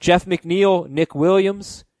 Jeff McNeil, Nick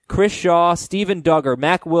Williams, Chris Shaw, Steven Duggar,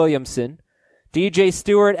 Mac Williamson, DJ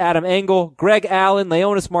Stewart, Adam Engel, Greg Allen,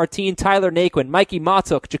 Leonis Martin, Tyler Naquin, Mikey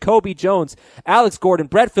Matuk, Jacoby Jones, Alex Gordon,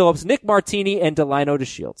 Brett Phillips, Nick Martini, and Delino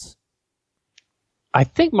DeShields. I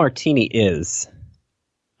think Martini is,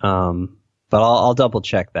 but I'll double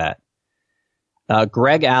check that.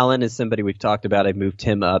 Greg Allen is somebody we've talked about. I moved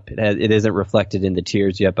him up. It isn't reflected in the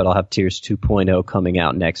tiers yet, but I'll have tiers 2.0 coming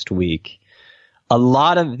out next week. A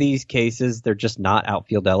lot of these cases, they're just not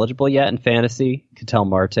outfield eligible yet in fantasy. Ketel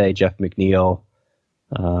Marte, Jeff McNeil.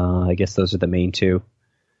 I guess those are the main two.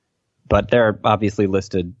 But they're obviously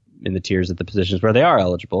listed in the tiers of the positions where they are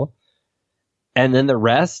eligible. And then the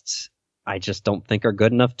rest, I just don't think are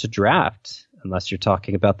good enough to draft, unless you're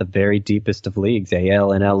talking about the very deepest of leagues, AL,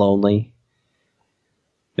 NL only.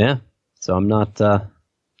 Yeah, so I'm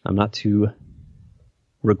not too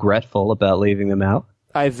regretful about leaving them out.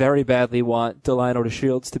 I very badly want Delino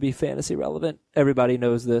DeShields to be fantasy relevant. Everybody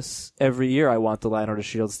knows this. Every year I want Delino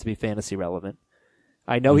DeShields to be fantasy relevant.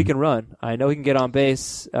 I know he can run. I know he can get on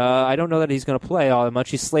base. I don't know that he's going to play all that much.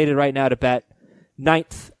 He's slated right now to bat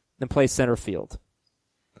 9th and play center field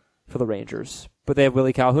for the Rangers. But they have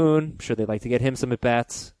Willie Calhoun. I'm sure they'd like to get him some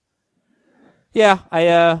at-bats. Yeah,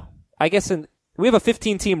 I guess we have a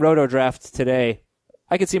 15-team roto draft today.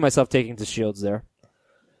 I could see myself taking DeShields there.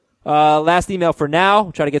 Last email for now.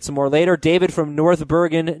 We'll try to get some more later. David from North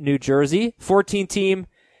Bergen, New Jersey. 14-team,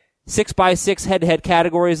 6x6 head-to-head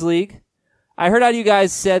categories league. I heard how you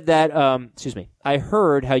guys said that, I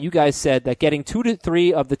heard how you guys said that getting 2 to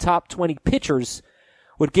 3 of the top 20 pitchers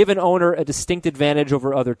would give an owner a distinct advantage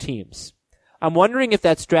over other teams. I'm wondering if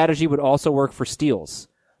that strategy would also work for steals.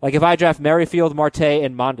 Like if I draft Merrifield, Marte,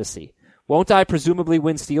 and Mondesi. Won't I presumably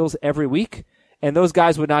win steals every week? And those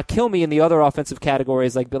guys would not kill me in the other offensive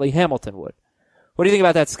categories like Billy Hamilton would. What do you think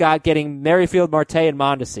about that, Scott, getting Merrifield, Marte, and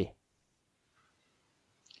Mondesi?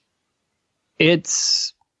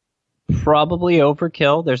 It's probably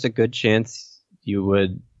overkill. There's a good chance you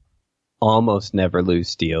would almost never lose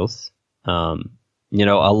steals. A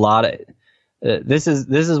lot of this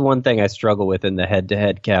is one thing I struggle with in the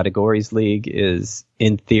head-to-head categories league is,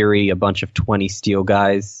 in theory, a bunch of 20 steal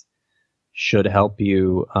guys should help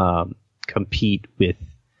you compete with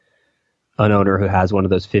an owner who has one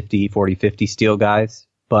of those 40-50 steal guys.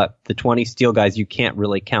 But the 20 steal guys, you can't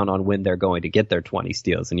really count on when they're going to get their 20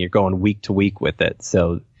 steals, and you're going week to week with it.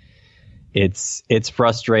 So it's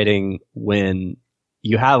frustrating when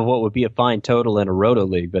you have what would be a fine total in a roto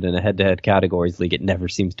league, but in a head-to-head categories league, it never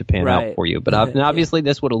seems to pan out for you. But obviously,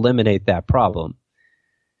 this would eliminate that problem.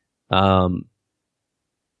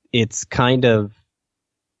 It's kind of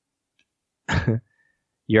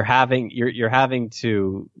you're having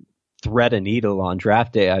to thread a needle on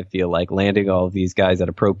draft day. I feel like landing all of these guys at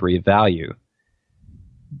appropriate value,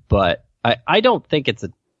 but I don't think it's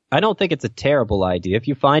a terrible idea. If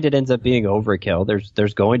you find it ends up being overkill,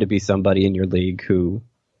 there's going to be somebody in your league who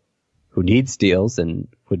needs steals and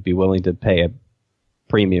would be willing to pay a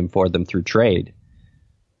premium for them through trade.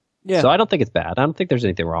 Yeah. So I don't think it's bad. I don't think there's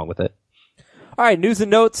anything wrong with it. All right, news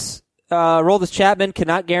and notes. Roldis Chapman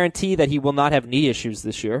cannot guarantee that he will not have knee issues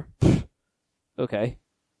this year. Okay.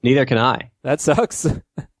 Neither can I. That sucks.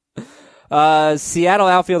 Seattle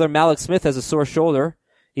outfielder Malik Smith has a sore shoulder.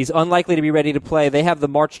 He's unlikely to be ready to play. They have the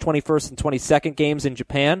March 21st and 22nd games in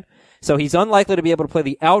Japan. So he's unlikely to be able to play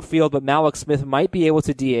the outfield, but Malik Smith might be able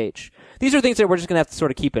to DH. These are things that we're just going to have to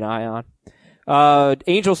sort of keep an eye on.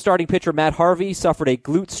 Angels starting pitcher Matt Harvey suffered a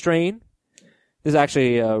glute strain. This is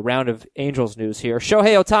actually a round of Angels news here.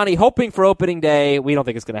 Shohei Ohtani hoping for opening day. We don't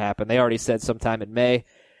think it's going to happen. They already said sometime in May.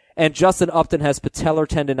 And Justin Upton has patellar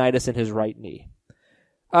tendonitis in his right knee.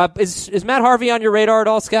 Is Matt Harvey on your radar at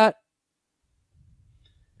all, Scott?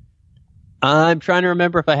 I'm trying to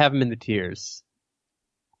remember if I have him in the tiers.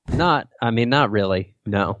 Not really.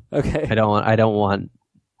 No. Okay. I don't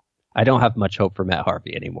have much hope for Matt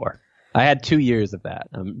Harvey anymore. I had 2 years of that.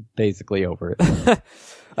 I'm basically over it.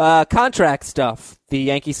 Contract stuff. The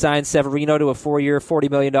Yankees signed Severino to a 4-year, $40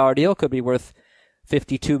 million deal. Could be worth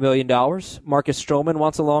 $52 million. Marcus Stroman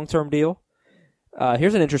wants a long-term deal.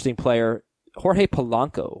 Here's an interesting player. Jorge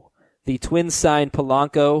Polanco. The Twins signed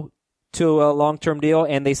Polanco to a long-term deal,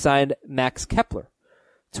 and they signed Max Kepler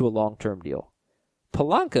to a long-term deal.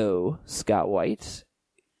 Polanco, Scott White,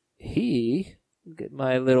 get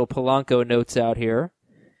my little Polanco notes out here.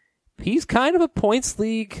 He's kind of a points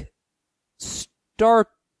league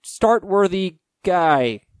start-worthy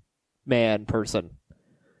guy, person.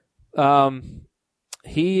 Where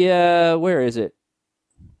is it?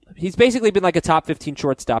 He's basically been like a top 15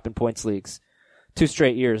 shortstop in points leagues 2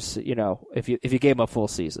 straight years, if you gave him a full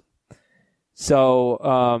season.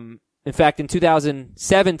 So, in fact, in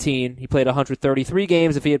 2017, he played 133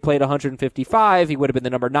 games. If he had played 155, he would have been the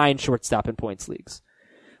number 9 shortstop in points leagues.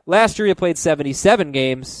 Last year, he played 77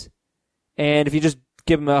 games, and if you just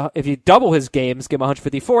if you double his games, give him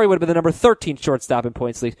 154, he would have been the number 13 shortstop in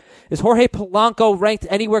points leagues. Is Jorge Polanco ranked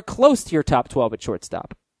anywhere close to your top 12 at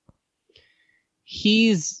shortstop?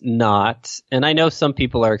 He's not, and I know some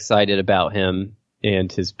people are excited about him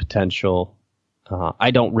and his potential.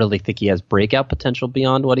 I don't really think he has breakout potential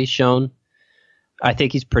beyond what he's shown. I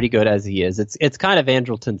think he's pretty good as he is. It's kind of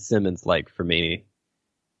Andrelton Simmons-like for me.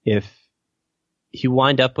 If you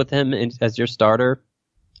wind up with him as your starter,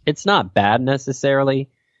 it's not bad necessarily,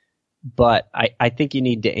 but I think you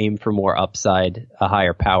need to aim for more upside, a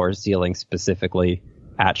higher power ceiling specifically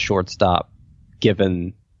at shortstop,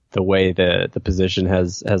 given the way the position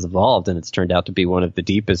has evolved, and it's turned out to be one of the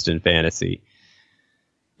deepest in fantasy.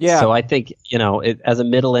 Yeah. So I think, as a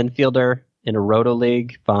middle infielder in a roto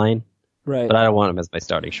league, fine. Right. But I don't want him as my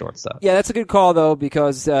starting shortstop. Yeah, that's a good call, though,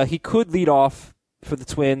 because he could lead off for the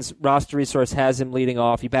Twins. Roster Resource has him leading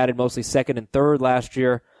off. He batted mostly second and third last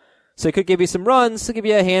year. So he could give you some runs, he'll give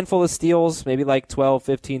you a handful of steals, maybe like 12,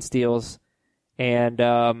 15 steals. And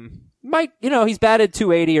he's batted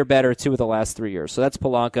 280 or better 2 of the last 3 years. So that's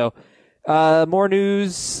Polanco. More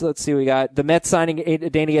news. Let's see what we got. The Mets signing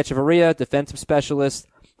Danny Echeverria, defensive specialist.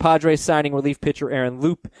 Padres signing relief pitcher Aaron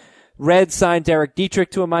Loop. Reds signed Derek Dietrich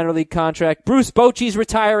to a minor league contract. Bruce Bochy's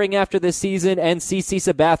retiring after this season, and CC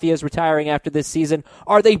Sabathia is retiring after this season.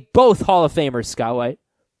 Are they both Hall of Famers, Scott White?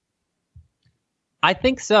 I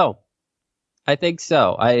think so.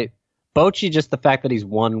 Bochy, just the fact that he's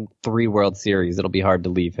won 3 World Series, it'll be hard to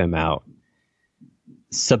leave him out.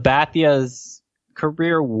 Sabathia's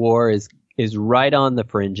career WAR is right on the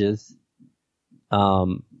fringes.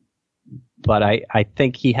 But I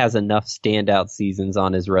think he has enough standout seasons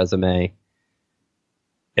on his resume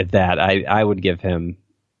that I would give him.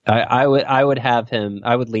 I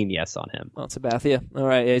would lean yes on him. On Sabathia. All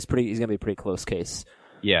right, yeah, he's going to be a pretty close case.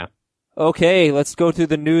 Yeah. Okay, let's go through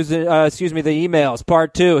the news, the emails.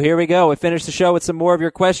 Part 2. Here we go. We finish the show with some more of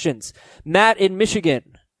your questions. Matt in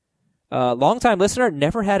Michigan. Longtime listener,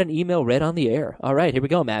 never had an email read on the air. All right, here we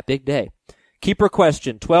go, Matt. Big day. Keeper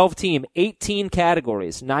question, 12 team, 18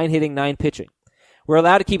 categories, 9 hitting, 9 pitching. We're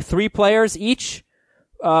allowed to keep 3 players each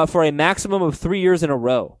for a maximum of 3 years in a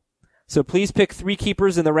row. So please pick 3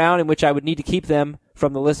 keepers in the round in which I would need to keep them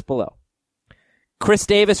from the list below. Chris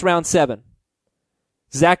Davis, round 7.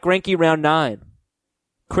 Zach Greinke, round 9.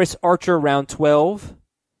 Chris Archer, round 12.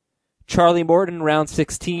 Charlie Morton, round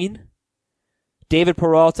 16. David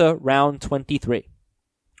Peralta, round 23.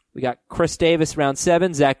 We got Chris Davis, round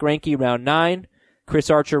 7. Zach Greinke, round 9. Chris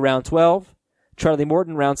Archer, round 12. Charlie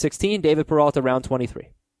Morton, round 16. David Peralta, round 23.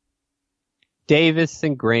 Davis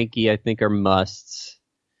and Greinke, I think, are musts.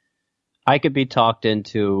 I could be talked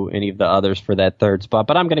into any of the others for that third spot,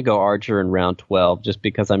 but I'm going to go Archer in round 12 just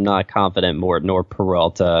because I'm not confident Morton or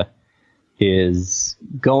Peralta is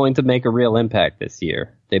going to make a real impact this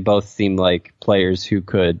year. They both seem like players who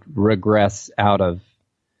could regress out of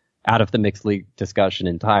the mixed league discussion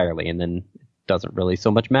entirely, and then it doesn't really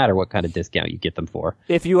so much matter what kind of discount you get them for.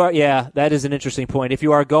 If you are, that is an interesting point. If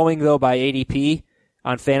you are going, though, by ADP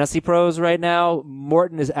on Fantasy Pros right now,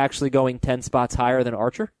 Morton is actually going 10 spots higher than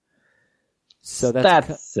Archer. So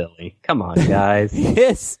that's silly. Come on, guys. He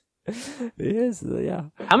is, yeah.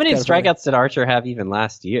 How many strikeouts did Archer have even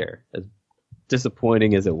last year? As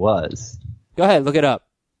disappointing as it was. Go ahead, look it up.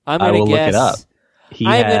 I will look it up.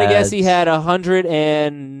 I'm going to guess he had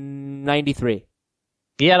 193.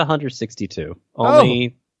 He had 162.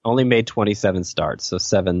 Only made 27 starts, so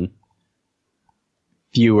 7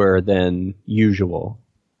 fewer than usual.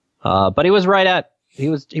 But he was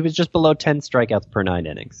he was just below 10 strikeouts per 9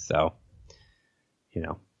 innings. So,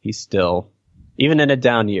 he's still, even in a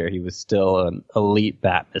down year, he was still an elite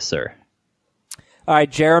bat misser. All right,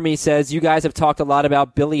 Jeremy says, you guys have talked a lot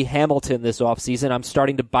about Billy Hamilton this offseason. I'm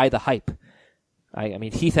starting to buy the hype. I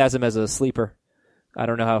mean, Heath has him as a sleeper. I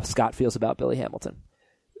don't know how Scott feels about Billy Hamilton.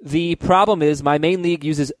 The problem is my main league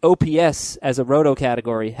uses OPS as a roto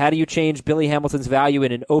category. How do you change Billy Hamilton's value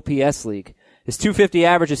in an OPS league? His 250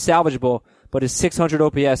 average is salvageable, but his 600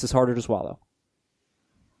 OPS is harder to swallow.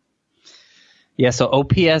 Yeah, so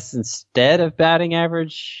OPS instead of batting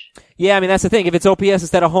average? Yeah, I mean, that's the thing. If it's OPS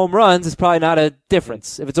instead of home runs, it's probably not a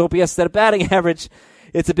difference. If it's OPS instead of batting average,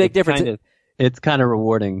 it's a big difference. It's kind of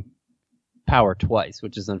rewarding power twice,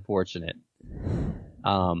 which is unfortunate.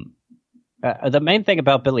 The main thing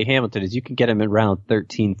about Billy Hamilton is you can get him in round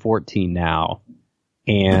 13, 14 now.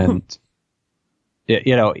 And,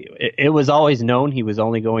 it was always known he was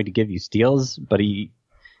only going to give you steals, but he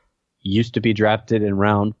used to be drafted in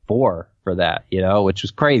round 4 for that, which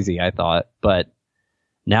was crazy, I thought. But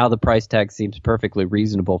now the price tag seems perfectly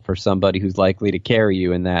reasonable for somebody who's likely to carry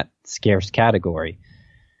you in that scarce category.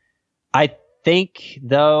 I think,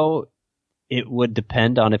 though, it would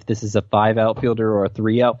depend on if this is a 5 outfielder or a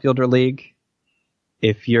 3 outfielder league.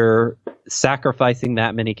 If you're sacrificing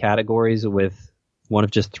that many categories with one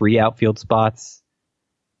of just 3 outfield spots,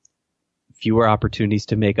 fewer opportunities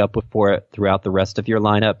to make up for it throughout the rest of your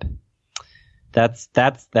lineup,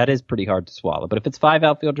 that is pretty hard to swallow. But if it's 5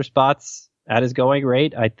 outfielder spots at his going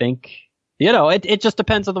rate, I think, it just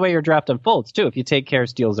depends on the way your draft unfolds too. If you take care of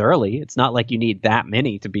steals early, it's not like you need that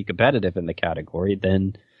many to be competitive in the category,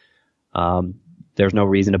 then there's no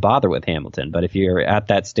reason to bother with Hamilton. But if you're at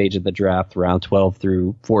that stage of the draft, around 12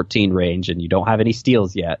 through 14 range, and you don't have any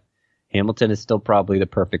steals yet, Hamilton is still probably the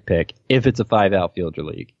perfect pick if it's a 5 outfielder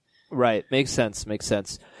league. Right. Makes sense.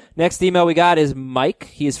 Next email we got is Mike.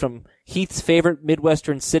 He is from Heath's favorite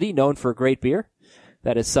Midwestern city, known for great beer.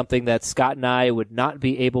 That is something that Scott and I would not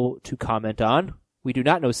be able to comment on. We do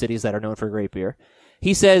not know cities that are known for great beer.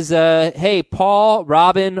 He says, hey, Paul,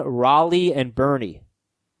 Robin, Raleigh, and Bernie.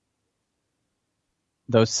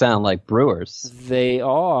 Those sound like brewers. They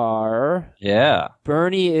are. Yeah.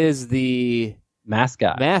 Bernie is the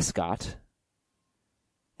mascot.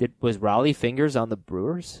 Was Raleigh Fingers on the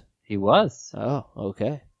Brewers? He was. Oh,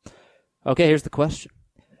 okay. Okay, here's the question.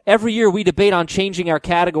 Every year we debate on changing our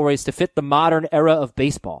categories to fit the modern era of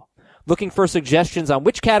baseball. Looking for suggestions on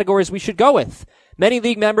which categories we should go with. Many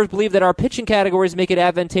league members believe that our pitching categories make it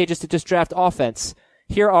advantageous to just draft offense.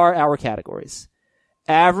 Here are our categories.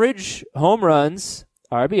 Average, home runs,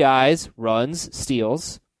 RBIs, runs,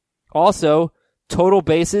 steals. Also, total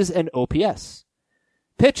bases and OPS.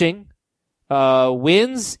 Pitching,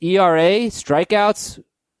 wins, ERA, strikeouts,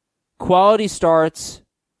 quality starts,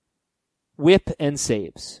 whip, and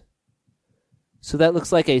saves. So that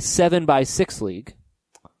looks like a 7x6 league.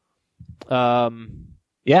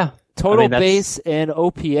 Yeah. Total base and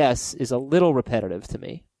OPS is a little repetitive to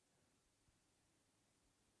me.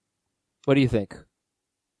 What do you think?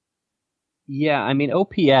 Yeah,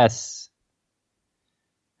 OPS.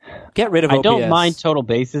 Get rid of OPS. I don't mind total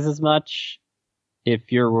bases as much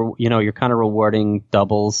if you're kind of rewarding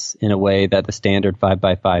doubles in a way that the standard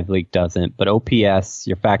 5x5 league doesn't. But OPS,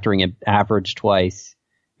 you're factoring in average twice,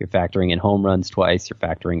 you're factoring in home runs twice, you're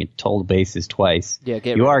factoring in total bases twice. Yeah,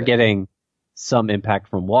 you are getting some impact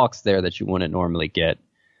from walks there that you wouldn't normally get.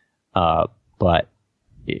 But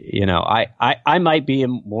I might be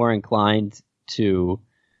more inclined to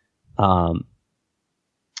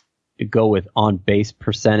go with on base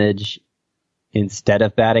percentage instead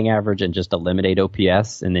of batting average and just eliminate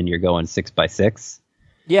OPS, and then you're going 6x6.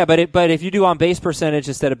 Yeah, but if you do on base percentage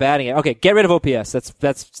instead of batting it, okay, get rid of OPS.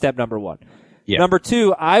 That's step number 1. Yeah. Number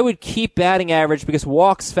 2, I would keep batting average because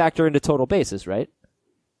walks factor into total bases, right?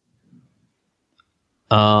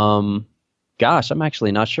 Gosh, I'm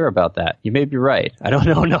actually not sure about that. You may be right. I don't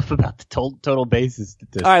know enough about the total bases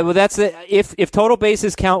statistics. All right, well, that's it. If total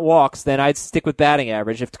bases count walks, then I'd stick with batting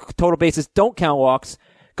average. If total bases don't count walks,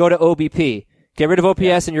 go to OBP. Get rid of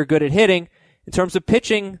OPS and you're good at hitting. In terms of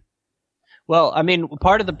pitching, well,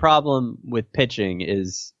 part of the problem with pitching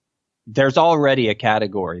is there's already a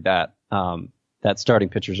category that starting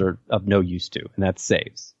pitchers are of no use to, and that's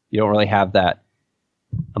saves. You don't really have that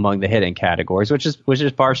among the hitting categories, which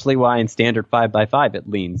is partially why in standard 5x5 it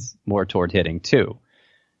leans more toward hitting too.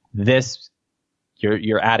 This,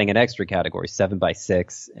 you're adding an extra category,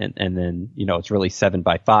 7x6, and then, it's really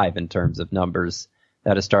 7x5 in terms of numbers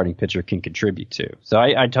that a starting pitcher can contribute to. So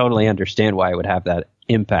I totally understand why it would have that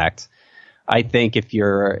impact. I think if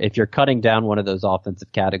you're cutting down one of those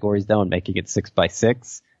offensive categories though and making it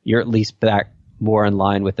 6x6, you're at least back more in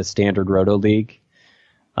line with the standard roto league,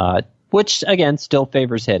 which again still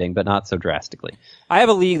favors hitting, but not so drastically. I have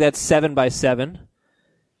a league that's 7x7.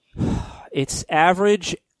 It's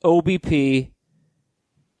average OBP,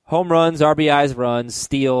 home runs, RBIs, runs,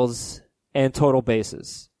 steals, and total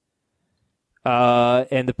bases.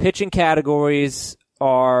 And the pitching categories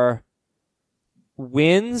are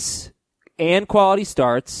wins and quality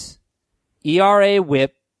starts, ERA,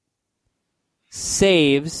 WHIP,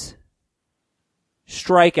 saves,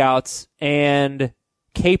 strikeouts, and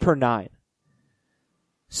K per 9.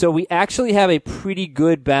 So we actually have a pretty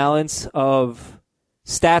good balance of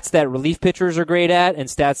stats that relief pitchers are great at and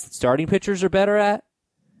stats that starting pitchers are better at.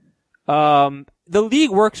 The league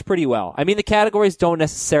works pretty well. I mean, the categories don't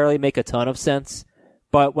necessarily make a ton of sense,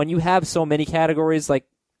 but when you have so many categories, I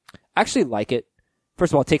actually like it.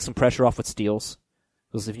 First of all, it takes some pressure off with steals.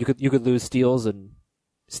 Because if you could lose steals and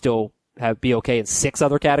still be okay in 6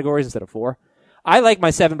 other categories instead of 4. I like my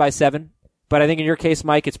 7x7, but I think in your case,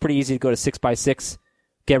 Mike, it's pretty easy to go to 6x6,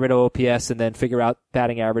 get rid of OPS, and then figure out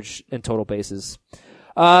batting average and total bases.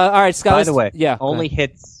 All right, Scott. By the way, yeah, only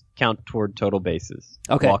hits count toward total bases.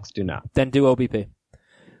 Okay. Walks do not. Then do OBP.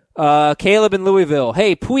 Caleb in Louisville.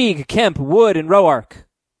 Hey, Puig, Kemp, Wood, and Roark.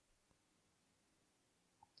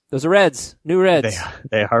 Those are Reds. New Reds.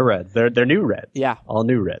 They are Reds. They're new Reds. Yeah. All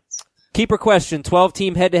new Reds. Keeper question.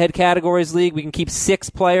 12-team head-to-head categories league. We can keep 6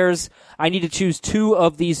 players. I need to choose 2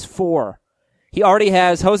 of these 4. He already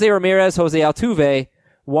has Jose Ramirez, Jose Altuve,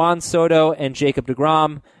 Juan Soto, and Jacob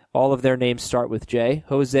deGrom. All of their names start with J.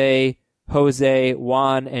 Jose,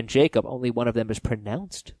 Juan, and Jacob. Only one of them is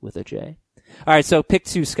pronounced with a J. All right, so pick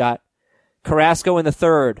 2, Scott. Carrasco in the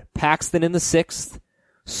 3rd, Paxton in the 6th,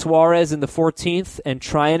 Suarez in the 14th, and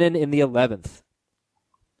Trianon in the 11th.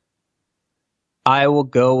 I will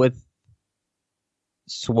go with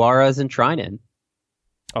Suarez and Trianon.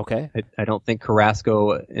 Okay. I don't think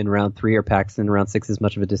Carrasco in round 3 or Paxton in round 6 is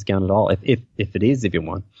much of a discount at all. If it is, if you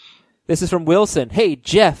want. This is from Wilson. Hey,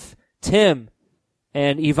 Jeff, Tim,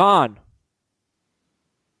 and Yvonne.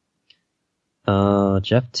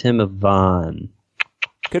 Jeff, Tim, Yvonne.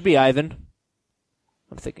 Could be Ivan.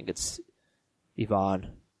 I'm thinking it's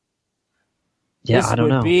Yvonne. Yeah, I don't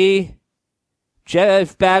know. This would be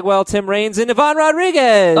Jeff Bagwell, Tim Raines, and Ivan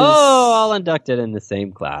Rodriguez. Oh, all inducted in the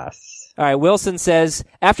same class. All right, Wilson says,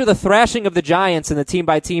 after the thrashing of the Giants in the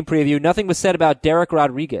team-by-team preview, nothing was said about Derek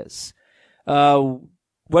Rodriguez.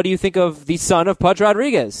 What do you think of the son of Pudge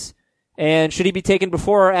Rodriguez? And should he be taken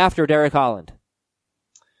before or after Derek Holland?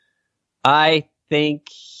 I think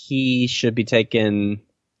he should be taken...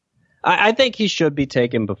 I think he should be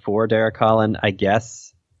taken before Derek Holland, I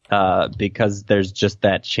guess, because there's just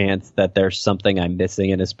that chance that there's something I'm missing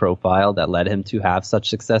in his profile that led him to have such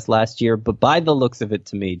success last year. But by the looks of it,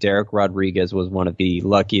 to me, Derek Rodriguez was one of the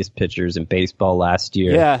luckiest pitchers in baseball last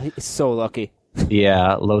year. Yeah, he's so lucky.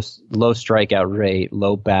 Yeah, low strikeout rate,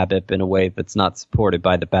 low BABIP in a way that's not supported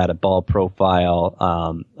by the batted ball profile.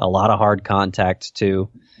 A lot of hard contact too,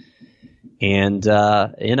 and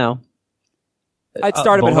I'd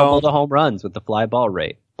start him at home. To home runs with the fly ball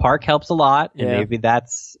rate. Park helps a lot, and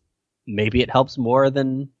maybe it helps more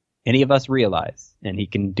than any of us realize, and he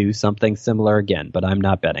can do something similar again. But I'm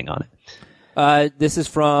not betting on it. This is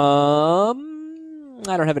from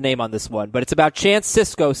I don't have a name on this one, but it's about Chance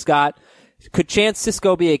Sisco. Scott, could Chance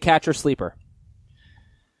Sisco be a catcher sleeper?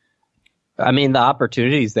 I mean, the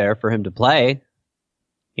opportunity's there for him to play.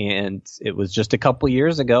 And it was just a couple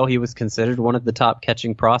years ago he was considered one of the top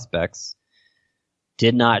catching prospects.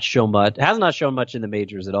 Did not show much, has not shown much in the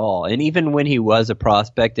majors at all. And even when he was a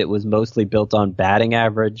prospect, it was mostly built on batting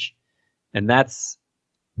average. And that's,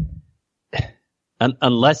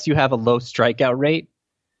 unless you have a low strikeout rate,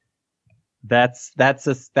 that's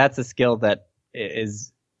a skill that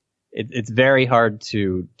is, it's very hard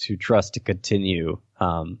to trust to continue,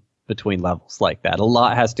 between levels like that. A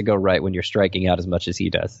lot has to go right when you're striking out as much as he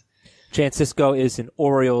does. Chance Sisco is an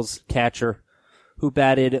Orioles catcher who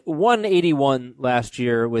batted .181 last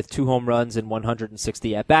year with 2 home runs and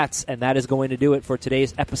 160 at-bats, and that is going to do it for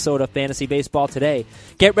today's episode of Fantasy Baseball Today.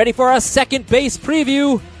 Get ready for our second base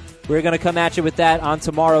preview. We're going to come at you with that on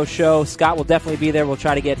tomorrow's show. Scott will definitely be there. We'll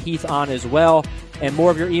try to get Heath on as well. And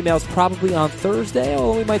more of your emails probably on Thursday.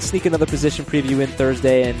 Or we might sneak another position preview in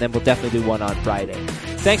Thursday, and then we'll definitely do one on Friday.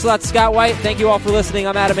 Thanks a lot, Scott White. Thank you all for listening.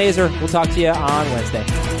 I'm Adam Azer. We'll talk to you on Wednesday.